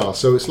more. But they are.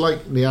 So it's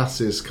like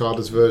Niasse's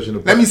Cardiff's version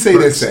of. Let me say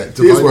this then.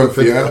 Here's one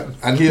for you.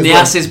 And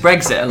Niasse's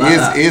Brexit. I like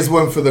that. Here's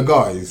one for the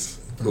guys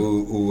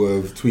who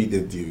have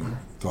tweeted you,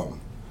 Tom.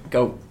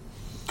 Go.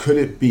 Could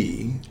it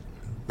be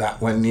that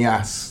when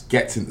Niasse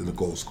gets into the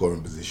goal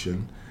scoring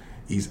position,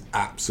 he's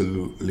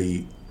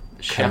absolutely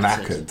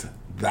knackered?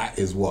 That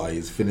is why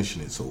he's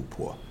finishing it so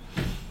poor.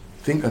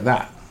 Think of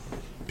that.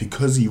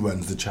 Because he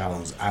runs the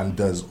channels and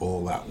does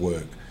all that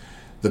work.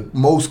 The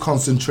most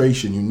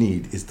concentration you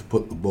need is to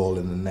put the ball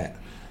in the net.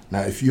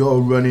 Now, if you're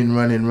running,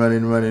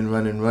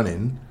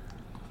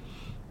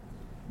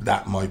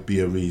 that might be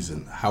a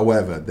reason.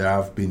 However, there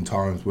have been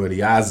times where he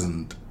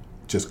hasn't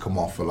just come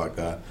off for like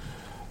a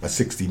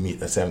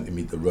 60-metre,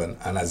 70-metre run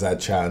and has had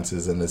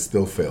chances and has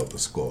still failed to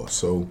score.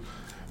 So,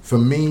 for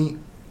me,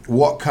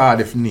 what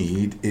Cardiff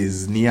need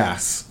is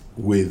Niasse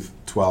with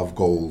 12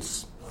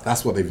 goals.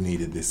 That's what they've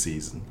needed this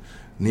season.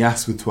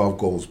 Niasse with 12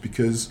 goals,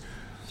 because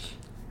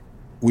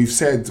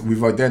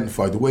we've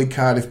identified the way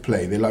Cardiff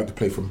play, they like to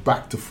play from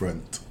back to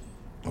front.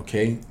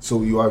 Okay,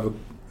 so you have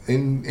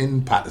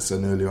in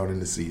Patterson early on in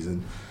the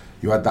season,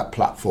 you had that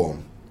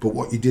platform, but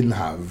what you didn't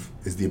have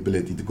is the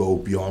ability to go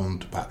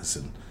beyond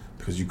Patterson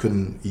because he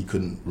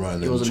couldn't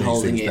run and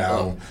chase things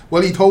down.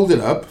 Well, he'd hold it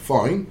up,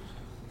 fine,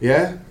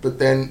 yeah, but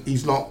then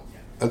he's not.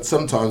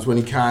 Sometimes when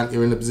he can't,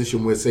 you're in a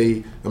position where,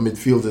 say, a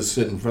midfielder's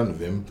sitting in front of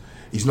him,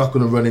 he's not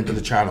going to run into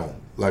the channel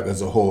like a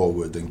Zaha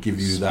would and give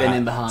you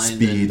that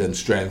speed and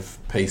strength,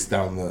 pace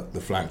down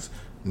the flanks.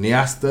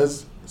 Niasse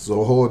does,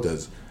 Zaha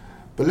does.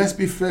 But let's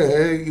be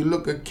fair, you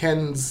look at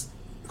Ken's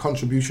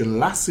contribution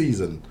last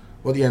season,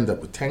 what did he end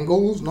up with? 10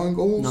 goals? 9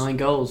 goals? 9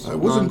 goals. It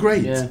wasn't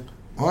great. Yeah.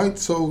 Right?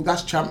 So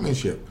that's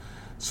championship.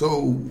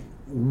 So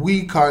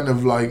we kind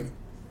of like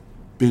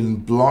been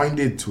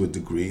blinded to a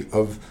degree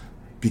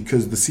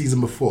because the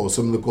season before,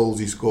 some of the goals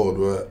he scored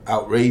were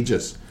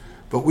outrageous.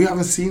 But we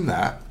haven't seen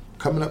that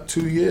coming up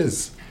 2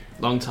 years.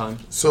 Long time.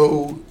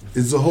 So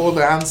is Zaha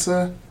the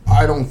answer?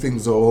 I don't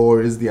think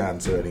Zaha is the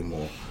answer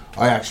anymore.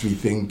 I actually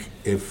think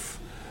if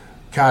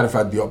Cardiff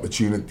had the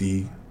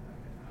opportunity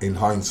in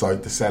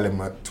hindsight to sell him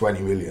at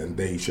 20 million,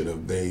 they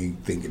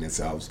thinking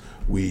themselves,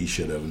 we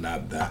should have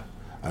nabbed that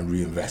and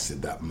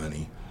reinvested that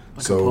money.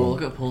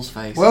 Look at Paul's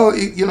face. Well,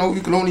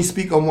 you can only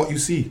speak on what you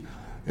see.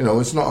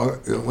 It's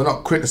not. We're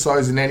not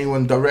criticising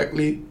anyone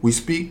directly. We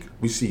speak,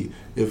 we see.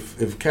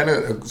 If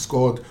Kenneth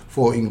scored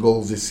 14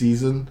 goals this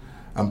season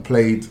and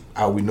played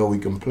how we know he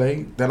can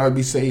play, then I'd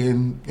be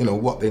saying,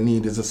 what they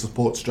need is a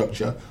support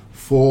structure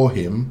for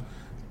him.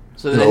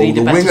 So they need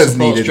a better wingers support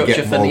needed to structure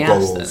get for more Niasse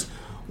goals. then?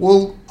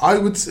 Well, I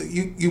would say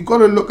you've got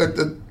to look at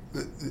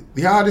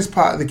the hardest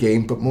part of the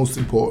game, but most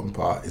important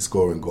part is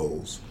scoring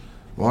goals,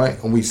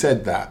 right? And we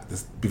said that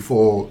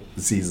before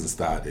the season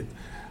started.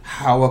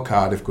 How are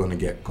Cardiff going to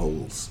get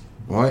goals,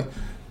 right?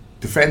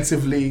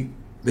 Defensively,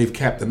 they've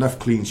kept enough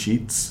clean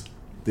sheets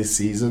this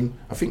season.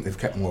 I think they've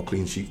kept more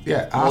clean sheets.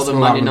 Yeah, more than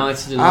Man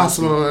United.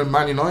 Arsenal and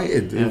Man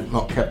United have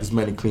not kept as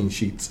many clean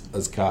sheets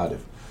as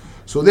Cardiff.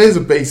 So there's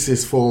a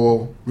basis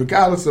for,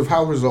 regardless of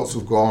how results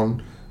have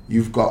gone,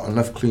 you've got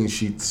enough clean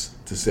sheets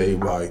to say,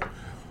 right,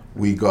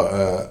 we got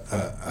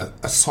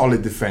a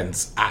solid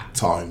defence at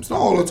times. Not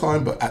all the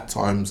time, but at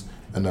times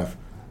enough.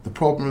 The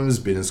problem has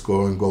been in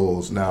scoring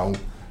goals. Now,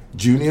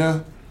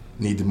 Junior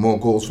needed more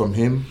goals from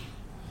him.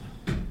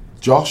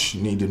 Josh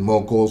needed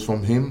more goals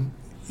from him.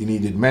 You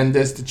needed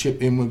Mendes to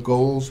chip in with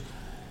goals.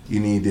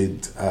 You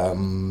needed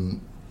Camarasa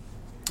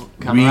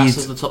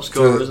as the top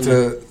scorer,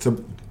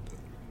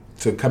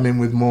 to come in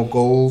with more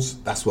goals.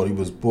 That's what he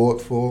was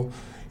bought for.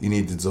 You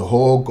needed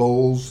Zaha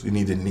goals. You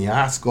needed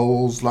Niasse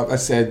goals. Like I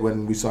said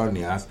when we signed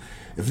Niasse,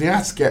 if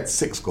Niasse gets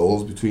 6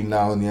 goals between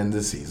now and the end of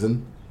the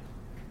season,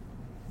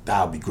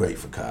 that'll be great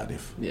for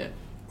Cardiff. Yeah.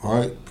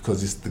 Right?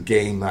 Because it's the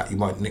game that you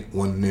might nick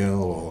 1-0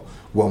 or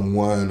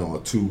 1-1 or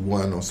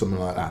 2-1 or something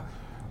like that.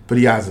 But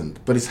he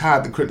hasn't. But it's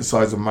hard to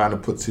criticise a man who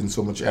puts in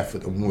so much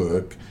effort and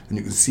work, and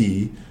you can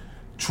see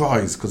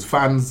tries, because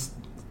fans,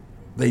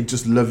 they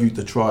just love you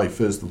to try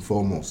first and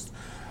foremost.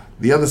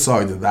 The other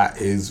side of that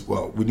is,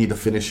 well, we need a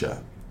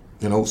finisher.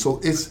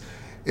 So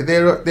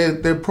there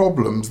are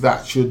problems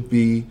that should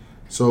be.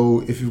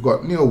 So if you've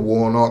got Neil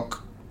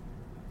Warnock,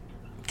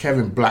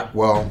 Kevin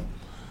Blackwell,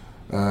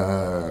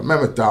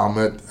 Mehmet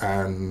Dalmat,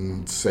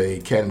 and say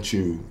Ken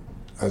Chu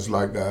as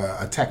like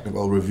a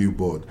technical review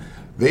board,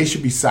 they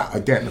should be sat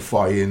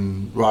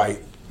identifying,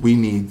 right,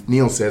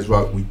 Neil says,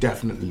 right, we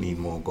definitely need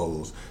more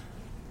goals.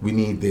 We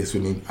need this,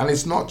 and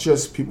it's not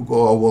just people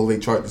go, oh, well, they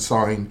tried to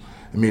sign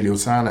Emilio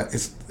Sana.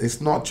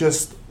 It's not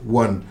just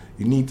one.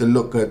 You need to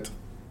look at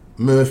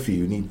Murphy.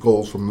 You need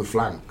goals from the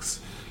flanks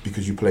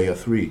because you play a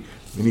 3.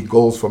 You need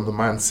goals from the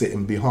man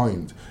sitting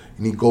behind.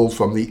 You need goals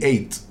from the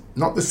 8,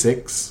 not the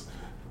 6,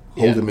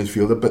 holding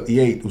midfielder, but the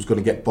 8 who's going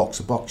to get box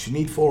to box. You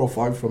need 4 or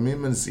 5 from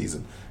him in the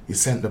season. Your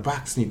centre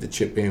backs need to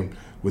chip in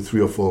with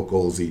 3 or 4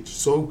 goals each.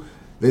 So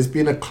there's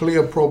been a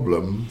clear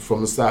problem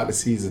from the start of the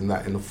season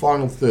that in the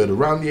final third,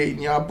 around the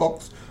 18-yard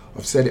box,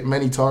 I've said it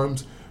many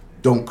times,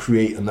 don't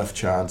create enough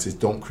chances,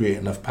 don't create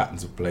enough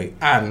patterns of play,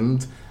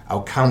 and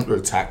our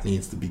counter-attack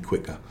needs to be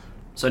quicker.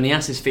 So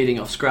Niasse is feeding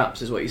off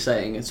scraps, is what you're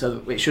saying, and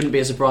so it shouldn't be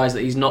a surprise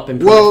that he's not been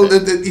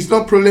prolific. Well, he's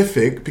not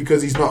prolific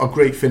because he's not a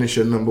great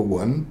finisher, number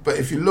one, but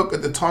if you look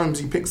at the times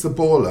he picks the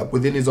ball up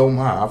within his own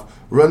half,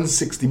 runs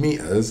 60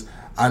 metres,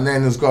 and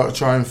then has got to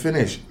try and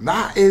finish.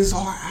 That is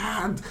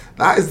hard.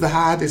 That is the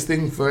hardest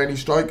thing for any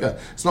striker.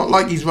 It's not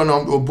like he's run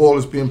onto a ball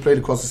that's being played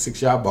across the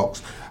 6-yard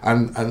box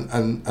and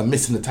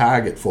missing the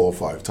target 4 or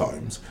 5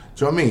 times.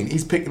 Do you know what I mean?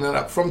 He's picking it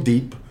up from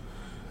deep,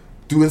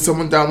 doing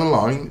someone down the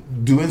line,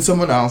 doing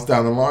someone else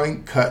down the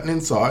line, cutting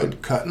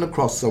inside, cutting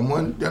across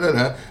someone,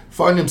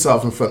 find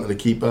himself in front of the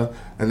keeper,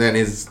 and then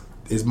his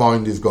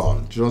mind is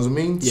gone. Do you know what I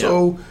mean? Yeah.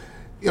 So,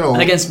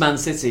 And against Man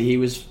City, he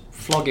was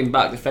flogging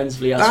back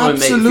defensively. I saw him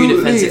make a few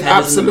defensive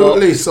headers absolutely. in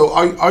the box. So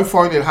I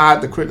find it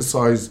hard to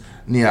criticise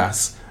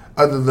Niasse,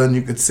 other than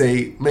you could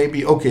say,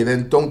 maybe, okay,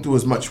 then don't do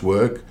as much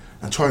work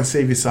and try and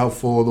save yourself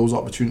for those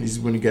opportunities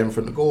when you get in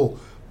front of the goal.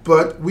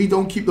 But we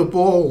don't keep the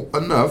ball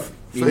enough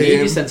You need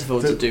your centre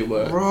forward to do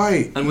work.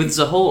 Right. And with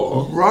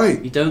Zohore,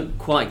 right, you don't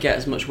quite get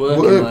as much work.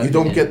 You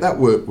don't get that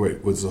work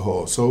rate with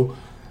Zohore. So,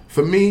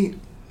 for me,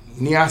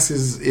 Niasse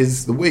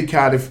is the way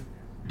Cardiff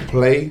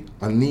play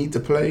and need to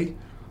play.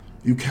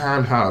 You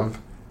can't have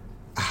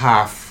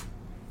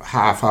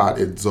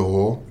half-hearted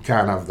Zohore. You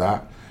can't have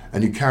that.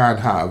 And you can't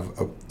have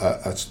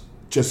a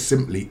just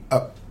simply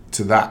up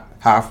to that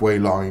halfway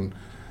line,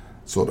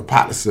 sort of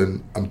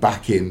Patterson and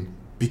back in,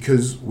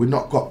 because we've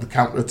not got the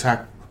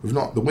counter-attack. The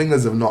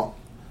wingers have not,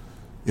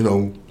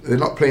 they're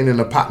not playing in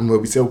a pattern where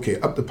we say, okay,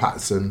 up to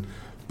Patterson,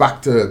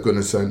 back to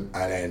Gunnarsson,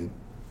 and then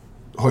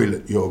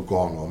Hoylett, you're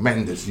gone, or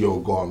Mendes,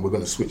 you're gone. We're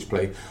going to switch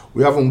play.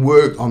 We haven't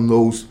worked on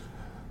those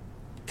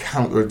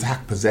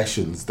counter-attack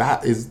possessions.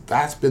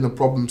 That's been a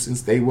problem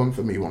since day one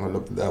for me when I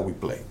looked at how we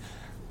play.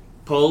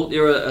 Paul,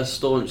 you're a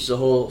staunch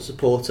Zohore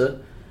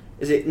supporter.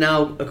 Is it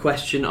now a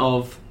question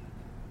of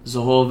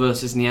Zohore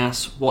versus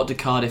Niasse? What do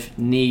Cardiff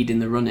need in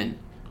the run-in?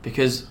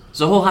 Because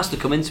Zohore has to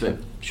come into it,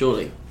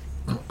 surely.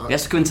 He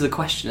has to come into the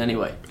question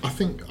anyway. I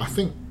think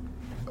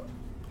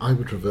I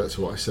would revert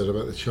to what I said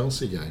about the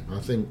Chelsea game. I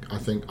think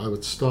I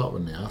would start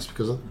with Niasse,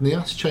 because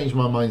Niasse changed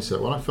my mindset.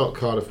 When I felt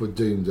Cardiff were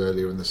doomed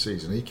earlier in the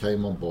season, he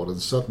came on board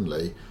and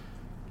suddenly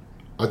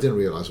I didn't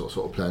realise what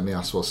sort of player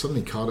Niasse was.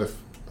 Suddenly Cardiff,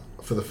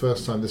 for the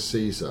first time this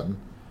season,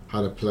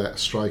 had a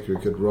striker who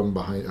could run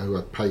behind, who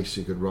had pace,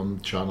 who could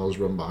run channels,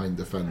 run behind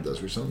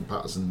defenders, which something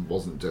Patterson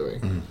wasn't doing.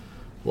 Mm.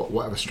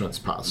 Whatever strengths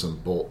Patterson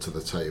brought to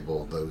the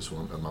table, those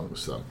weren't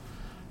amongst them.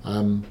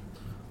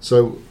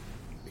 So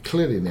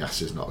clearly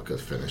Niasse is not a good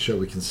finisher,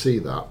 we can see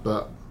that,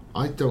 but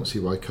I don't see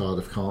why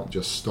Cardiff can't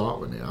just start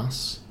with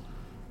Niasse,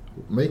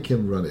 make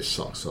him run his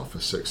socks off for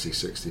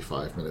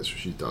 60-65 minutes,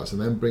 which he does,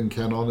 and then bring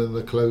Ken on in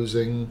the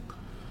closing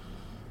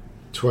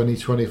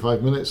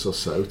 20-25 minutes or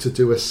so to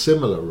do a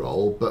similar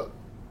role, but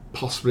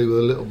possibly with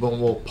a little bit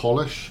more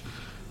polish.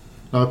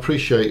 Now I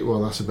appreciate,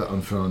 that's a bit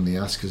unfair on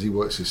Niasse because he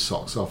works his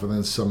socks off and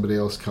then somebody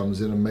else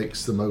comes in and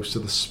makes the most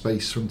of the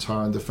space from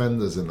tiring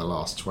defenders in the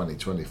last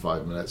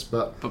 20-25 minutes.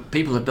 But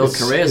people have built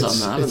careers on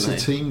that, haven't they?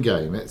 It's a team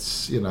game.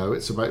 It's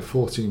it's about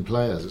 14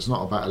 players. It's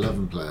not about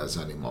 11 players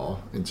anymore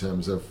in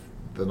terms of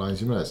the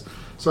 90 minutes.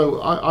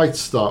 So I'd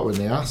start with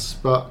Niasse,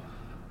 but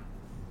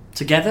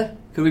together?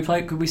 Could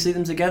we see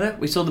them together?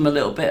 We saw them a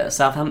little bit at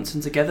Southampton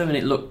together and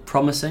it looked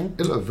promising.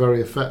 It looked very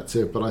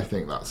effective, but I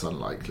think that's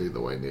unlikely the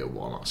way Neil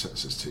Warnock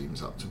sets his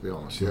teams up, to be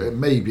honest. It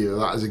may be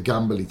that is a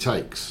gamble he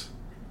takes.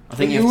 I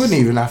think you wouldn't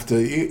even have to,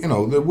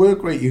 the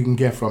work rate you can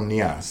get from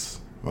Niasse,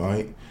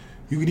 right?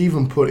 You could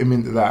even put him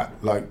into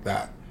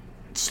that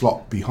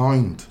slot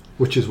behind.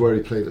 Which is where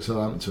he played at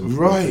Southampton.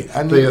 Right.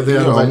 And they had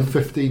about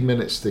 15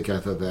 minutes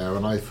together there,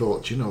 and I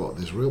thought,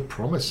 there's real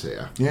promise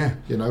here. Yeah.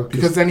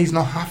 Because then he's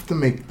not have to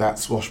make that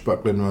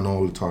swashbuckling run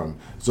all the time.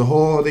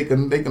 Zohore, they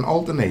can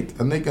alternate,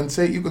 and you can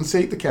say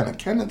to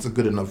Kenneth's a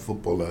good enough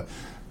footballer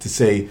to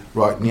say,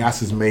 right,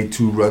 Niasse has made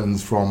 2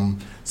 runs from,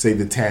 say,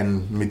 the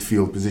 10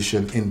 midfield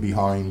position in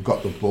behind,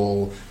 got the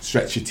ball,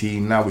 stretch your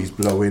team, now he's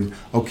blowing.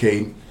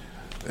 Okay,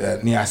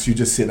 Niasse, you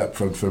just sit up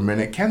front for a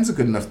minute. Ken's a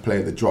good enough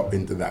player to drop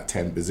into that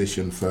 10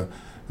 position for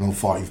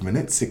 5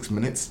 minutes, 6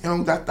 minutes.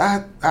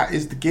 That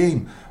is the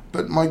game.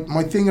 But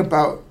my thing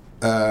about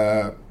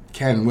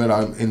Ken, when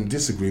I'm in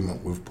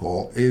disagreement with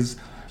Paul, is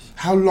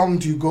how long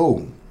do you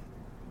go?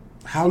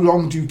 How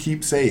long do you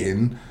keep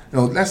saying?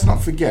 Let's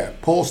not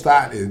forget, Paul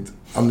started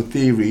on the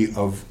theory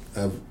of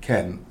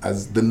Ken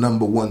as the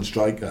number 1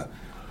 striker.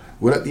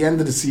 We're at the end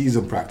of the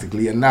season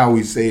practically, and now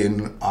he's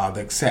saying I'd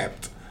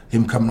accept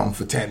him coming on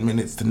for 10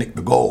 minutes to nick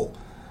the goal.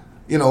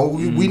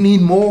 We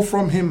need more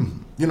from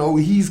him.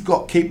 He's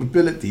got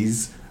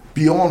capabilities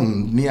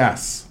beyond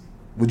Niasse.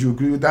 Would you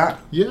agree with that?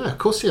 Yeah, of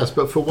course he has.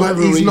 But for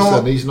whatever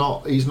reason, he's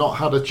not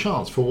had a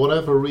chance. For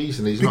whatever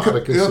reason, he's not had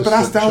a consistent But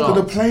that's down chance.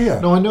 to the player.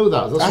 No, I know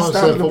that. That's what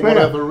I'm saying. For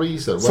whatever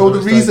reason. So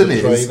the reason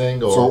is.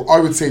 So I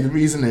would say the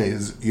reason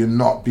is you're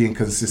not being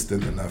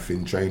consistent enough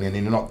in training, and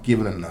you're not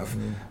giving enough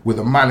with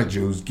a manager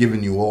who's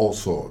given you all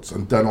sorts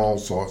and done all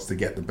sorts to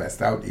get the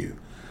best out of you.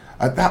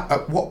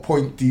 At what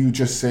point do you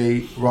just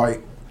say, right,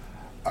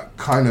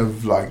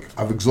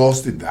 I've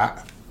exhausted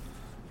that.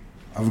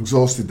 I've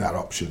exhausted that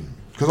option.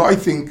 Because I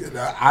think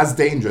as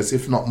dangerous,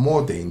 if not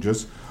more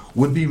dangerous,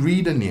 would be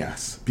Reid and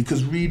Niasse.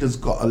 Because Reid has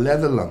got a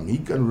leather lung. He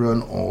can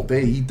run all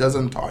day. He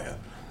doesn't tire.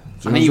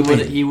 So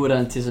you would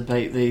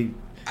anticipate the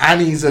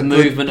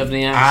movement of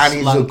Niasse. And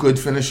he's a good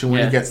finisher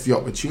when he gets the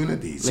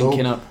opportunity.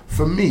 Linking up.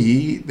 For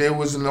me,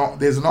 there's an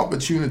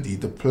opportunity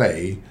to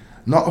play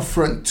not a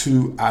front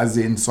 2 as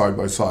in side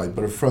by side,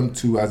 but a front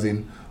 2 as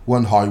in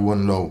 1 high,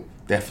 1 low,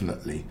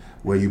 definitely.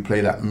 Where you play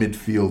that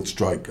midfield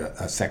striker,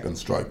 a second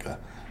striker,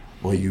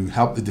 where you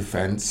help the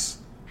defence,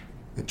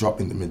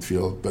 drop into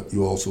midfield, but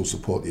you also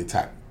support the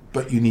attack.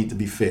 But you need to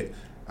be fit,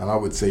 and I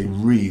would say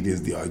Reid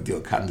is the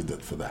ideal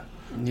candidate for that.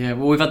 Yeah,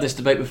 well, we've had this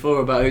debate before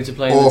about who to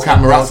play. Or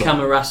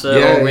Camarasa.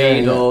 Or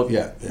Reid, or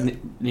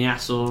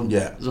Niasse, or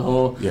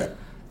Zohore. Yeah,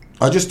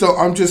 I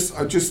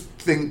just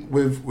think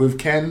with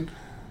Ken,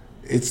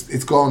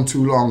 it's gone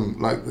too long.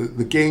 Like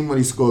the game when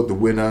he scored the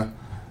winner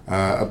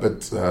up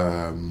at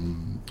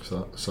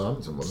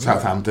Southampton, wasn't it?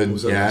 Southampton,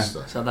 Was it yeah.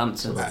 Leicester?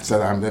 Southampton. At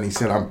Southampton, he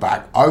said, I'm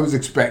back. I was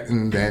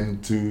expecting then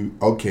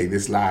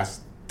this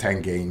last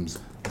 10 games,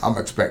 I'm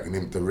expecting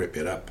him to rip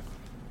it up.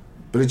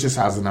 But it just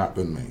hasn't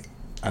happened, mate.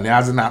 And it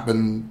hasn't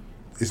happened,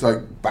 it's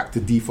like back to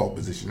default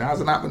position. It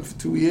hasn't happened for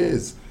 2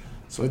 years.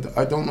 So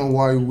I don't know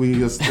why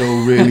we are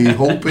still really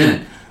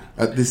hoping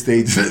at this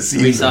stage of the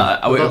season.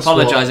 I would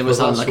apologise if it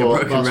sounds like a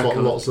broken That's record.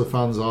 what lots of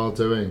fans are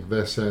doing.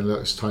 They're saying,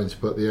 look, it's time to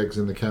put the eggs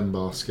in the Ken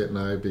basket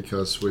now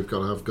because we've got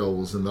to have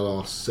goals in the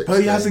last 6 games.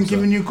 But he hasn't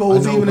given you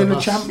goals even in the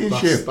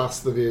Championship. That's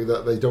the view,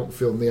 that they don't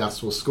feel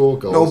Niasse will score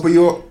goals.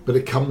 No, but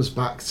it comes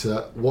back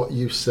to what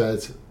you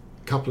said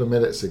a couple of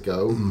minutes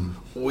ago.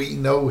 We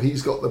know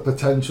he's got the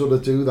potential to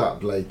do that,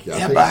 Blakey.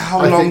 But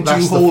how long do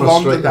you hold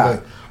on to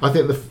that? I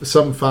think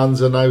some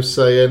fans are now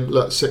saying,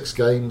 look, 6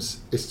 games,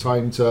 it's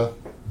time to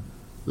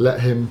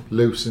let him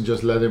loose and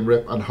just let him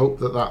rip and hope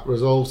that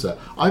resolves it.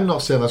 I'm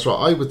not saying that's right.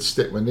 I would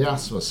stick with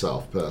Niasse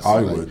myself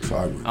personally.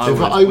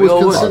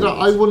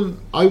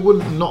 I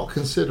wouldn't not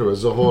consider a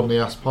Zohore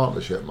Niasse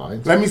partnership,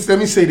 mind. Let me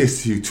say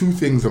this to you. 2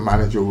 things a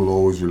manager will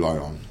always rely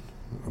on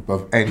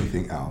above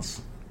anything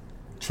else: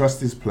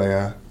 trust his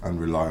player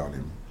and rely on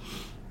him.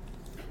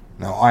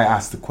 Now I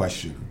ask the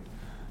question: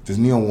 does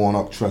Neil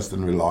Warnock trust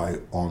and rely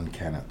on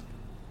Kenneth?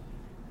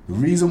 The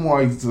reason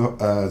why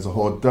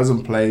Zohore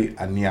doesn't play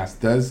and Niasse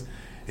does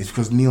is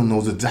because Neil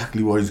knows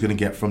exactly what he's going to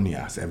get from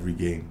Niasse every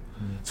game.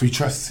 So he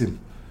trusts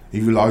him.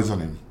 He relies on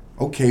him.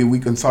 Okay, we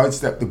can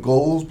sidestep the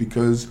goals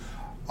because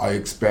I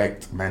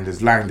expect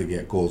Mendes Lang to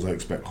get goals. I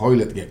expect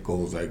Hoylett to get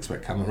goals. I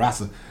expect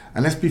Camarasa.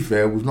 And let's be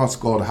fair, we've not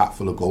scored a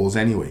hatful of goals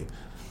anyway.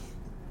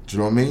 Do you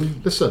know what I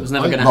mean? Listen,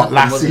 not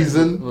last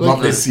season,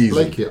 not this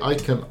season. Blakey,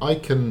 I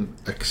can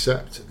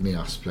accept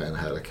Niasse playing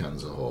ahead of Ken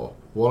Zohore.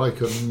 What I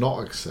could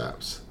not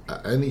accept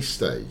at any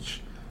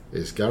stage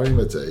is Gary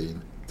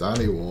Medine,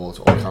 Danny Ward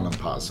or Callum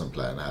Patterson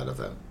playing ahead of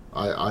him.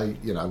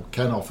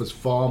 Ken offers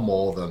far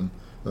more than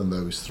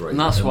those 3. And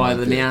that's why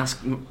the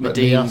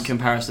Niasse-Medine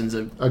comparisons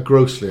are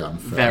grossly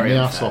unfair. Very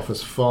Niasse unfair.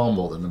 offers far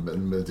more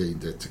than Medine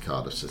did to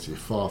Cardiff City.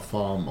 Far,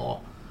 far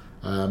more.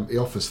 He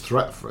offers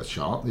threat for a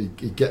chance.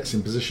 He gets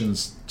in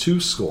positions to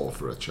score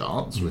for a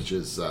chance, which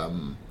is...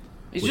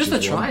 he's just a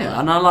trier.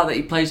 And I like that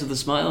he plays with a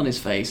smile on his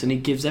face and he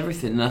gives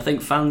everything. And I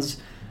think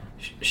fans...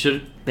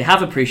 they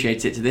have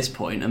appreciated it to this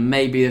point, and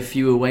maybe a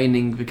few are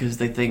waning because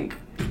they think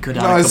he could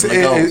have a couple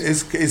of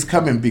goals. It's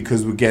coming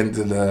because we're getting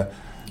to the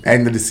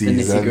end of the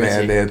season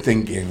and they're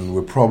thinking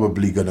we're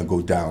probably going to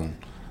go down.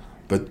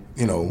 But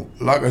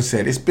like I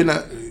said, it's been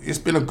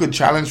a good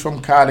challenge from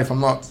Cardiff.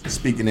 I'm not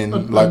speaking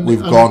we've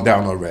gone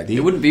down already. It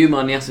wouldn't be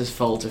Oumar Niasse's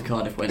fault if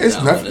Cardiff went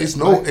down.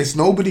 It's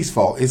nobody's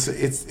fault. It's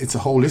a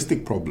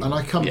holistic problem. And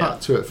I come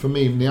back to it. For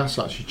me,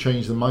 Niasse actually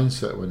changed the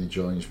mindset when he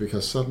joined,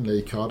 because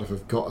suddenly Cardiff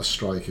have got a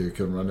striker who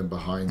can run in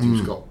behind,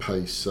 who's got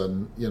pace,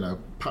 and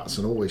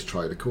Patterson always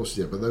tried, of course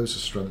he did, but those are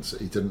strengths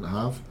that he didn't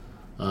have,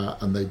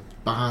 and they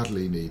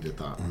badly needed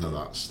that at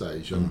that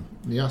stage. And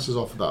Niasse has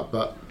offered that,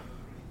 but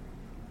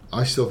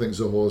I still think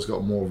Zohore's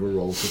got more of a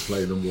role to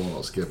play than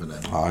Warnock's given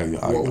him.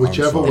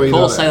 Whichever way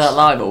Paul that say is. that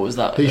live, or was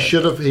that He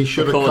should have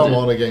come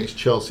on against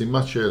Chelsea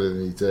much earlier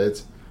than he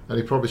did, and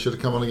he probably should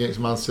have come on against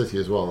Man City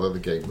as well, though the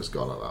game was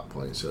gone at that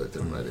point, so it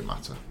didn't really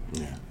matter.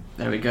 Yeah.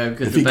 There we go.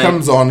 Good if debate. he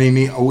comes on,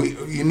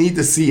 you need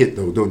to see it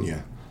though, don't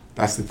you?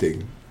 That's the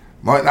thing.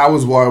 That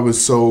was why I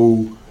was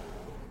so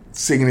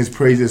singing his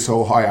praises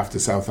so high after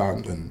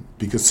Southampton,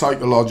 because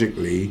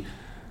psychologically,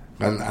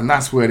 and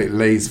that's where it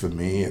lays for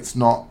me. It's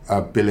not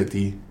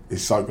ability.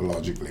 Is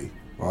psychologically,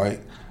 right?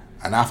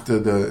 And after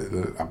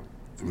the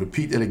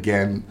repeat it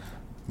again,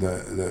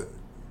 the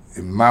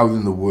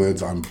mouthing the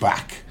words "I'm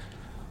back"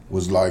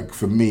 was like,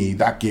 for me,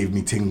 that gave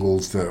me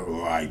tingles to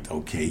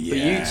But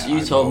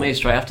you told me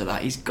straight after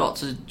that he's got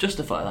to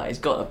justify that. He's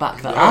got to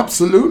back that up.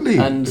 Absolutely,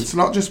 and it's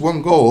not just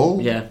one goal.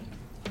 Yeah,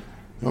 you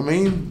know what I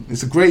mean,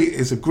 it's a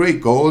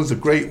great goal, it's a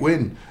great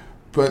win,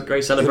 but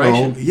great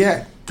celebration.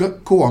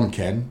 Go on,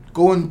 Ken.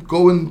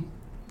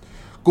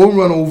 Go and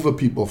run over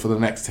people for the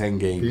next 10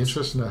 games. It'd be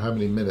interesting to know how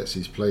many minutes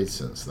he's played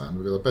since then,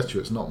 because I bet you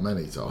it's not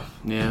many, Tom.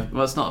 Yeah,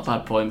 well, it's not a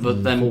bad point,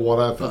 but then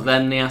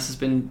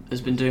Niasse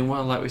has been doing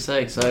well, like we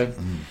say. So,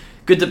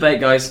 good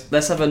debate, guys.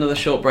 Let's have another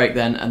short break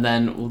then, and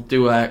then we'll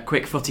do a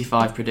quick Footy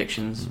 5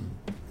 predictions.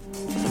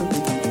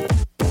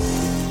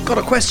 Got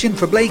a question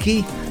for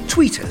Blakey?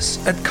 Tweet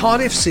us at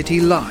Cardiff City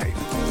Live.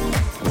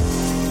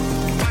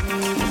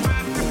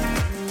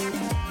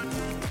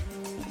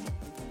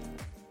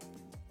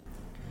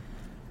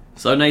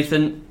 So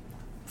Nathan,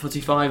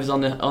 Footy 5 is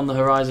on the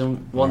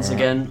horizon once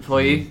again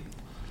for you.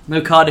 No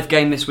Cardiff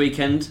game this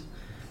weekend.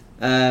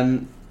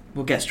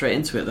 We'll get straight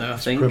into it though, I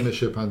think.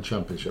 Premiership and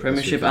Championship.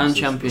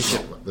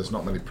 There's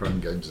not many Prem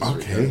games this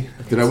weekend.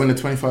 Did I win the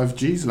 25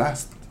 Gs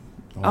last?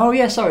 Oh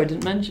yeah, sorry, I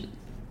didn't mention.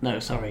 No,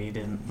 sorry, you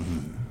didn't.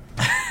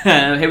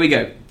 Here we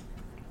go.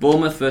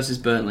 Bournemouth versus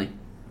Burnley.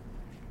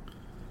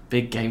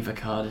 Big game for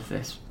Cardiff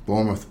this.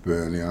 Bournemouth,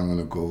 Burnley, I'm going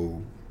to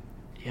go...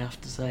 You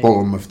have to say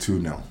Bournemouth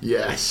 2-0.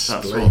 Yes,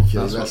 that's Blake,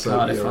 what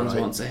Cardiff fans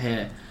want to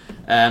hear.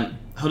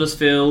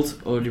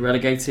 Huddersfield already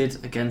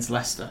relegated against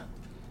Leicester.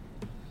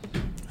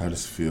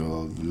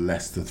 Huddersfield,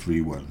 Leicester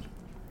 3-1.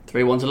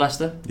 3-1 to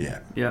Leicester. Yeah.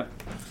 Yeah.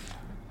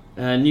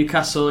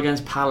 Newcastle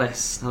against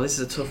Palace. Now this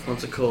is a tough one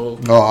to call.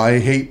 Oh, I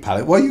hate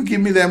Palace. Why you give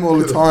me them all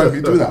the time?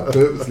 You do that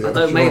purposely. I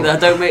don't make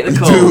the You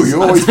calls. do.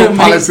 You always put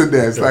Palace in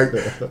there. It's like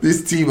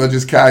this team I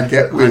just can't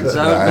get with.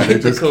 don't They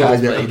make the just calls,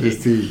 can't get with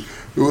this team.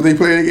 Who are they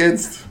playing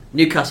against?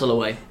 Newcastle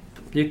away.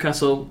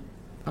 Newcastle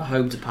are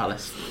home to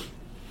Palace.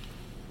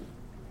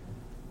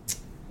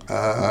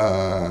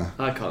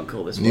 I can't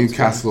call this one.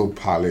 Newcastle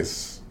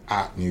Palace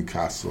at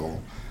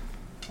Newcastle.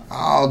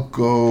 I'll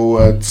go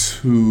a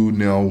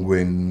 2-0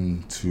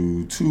 win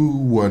to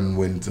 2-1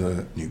 win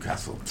to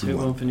Newcastle.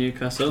 2-1 for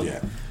Newcastle.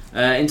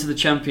 Yeah. Into the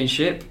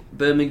Championship,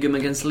 Birmingham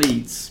against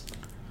Leeds.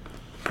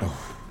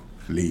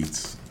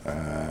 Leeds.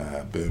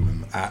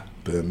 Birmingham at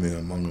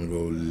Birmingham. I'm going to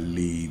go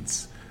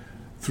Leeds.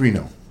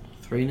 3-0.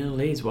 3-0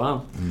 Leeds,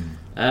 wow.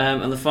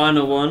 And the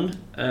final one,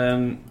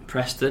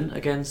 Preston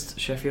against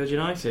Sheffield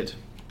United.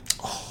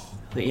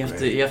 I think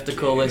you have to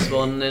call this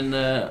one in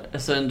a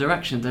certain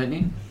direction, don't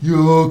you?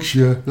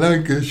 Yorkshire,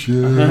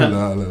 Lancashire,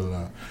 la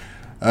la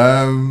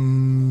la.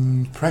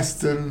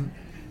 Preston.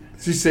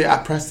 Did you say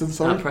at Preston?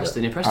 Sorry. At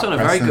Preston. Yeah, Preston on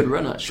a very good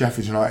run actually.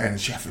 Sheffield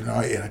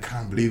United. I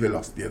can't believe they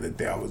lost the other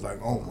day. I was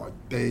like, oh my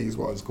days,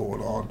 what is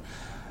going on?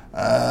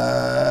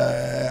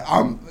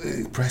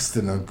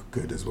 Preston are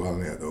good as well.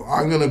 Yeah, though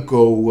I'm gonna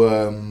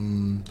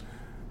go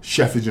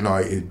Sheffield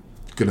United.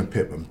 Gonna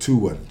pip them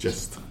 2-1.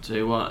 Just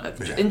 2-1.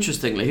 Yeah.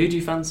 Interestingly, who do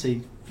you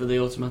fancy for the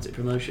automatic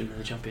promotion in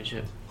the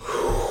Championship?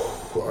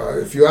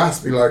 If you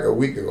asked me like a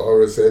week ago, I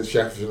would have said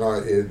Sheffield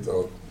United,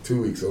 or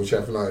 2 weeks ago,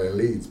 Sheffield United and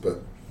Leeds,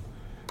 but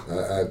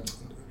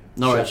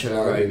Norwich are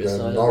very good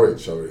side.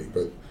 Norwich, sorry,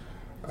 but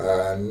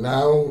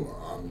now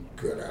I'm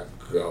gonna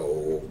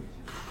go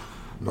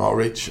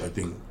Norwich, I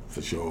think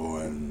for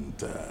sure, and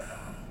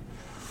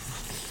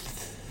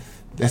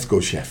let's go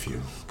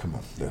Sheffield. Come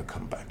on, they'll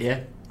come back. Yeah.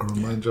 A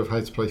reminder of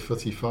how to play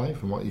Footy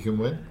 5 and what you can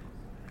win.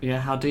 Yeah,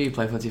 how do you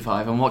play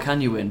 45 and what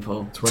can you win,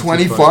 Paul?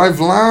 25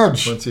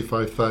 large.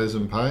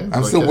 £25,000.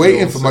 I'm still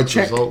waiting for my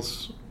check.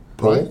 Results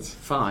Paul? right.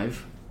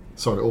 5.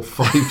 Sorry, all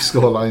 5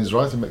 score lines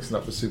right. I'm mixing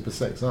up with Super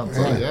 6, aren't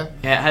I? Yeah.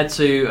 Yeah, head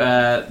to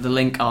the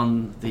link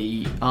on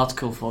the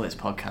article for this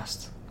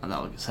podcast and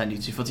that'll send you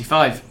to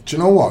 45. Do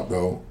you know what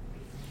though?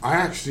 I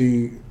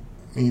actually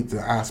need to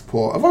ask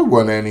Paul, have I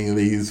won any of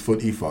these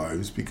Footy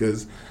 5s?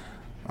 Because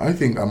I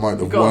think I might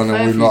have won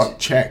and we've not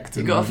checked.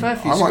 You got a fair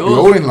few I might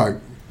scores.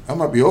 I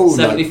might be owed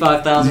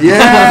 75,000.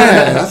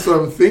 Yeah, that's what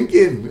I'm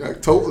thinking.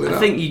 Like, totally. I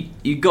think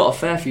you got a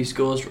fair few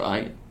scores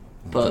right,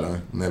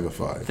 but never I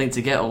 5. think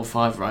to get all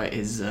 5 right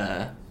is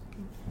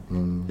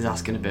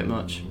asking a bit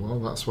much. Well,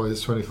 that's why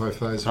it's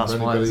 25,000. That's for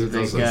why anybody it's a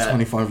who does big, it.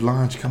 25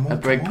 large. Come on,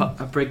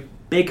 a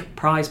big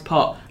prize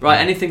pot. Right,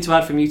 anything to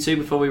add from you two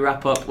before we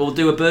wrap up? We'll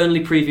do a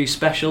Burnley preview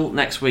special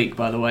next week,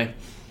 by the way.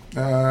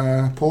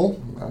 Paul.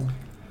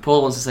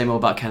 Paul wants to say more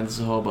about Kenneth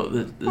Zohore, but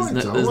there's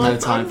no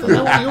time for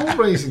that. You're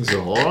raising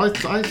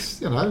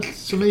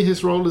Zohore. To me,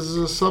 his role is as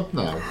a sub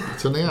now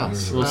to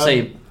Nias. We'll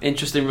see.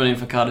 Interesting running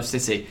for Cardiff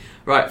City.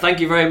 Right, thank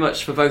you very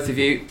much for both of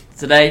you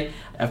today.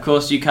 Of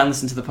course, you can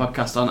listen to the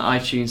podcast on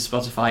iTunes,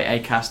 Spotify,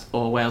 Acast,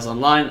 or Wales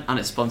Online, and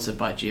it's sponsored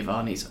by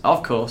Giovanni's.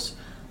 Of course,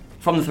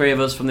 from the three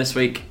of us from this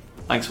week,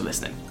 thanks for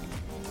listening.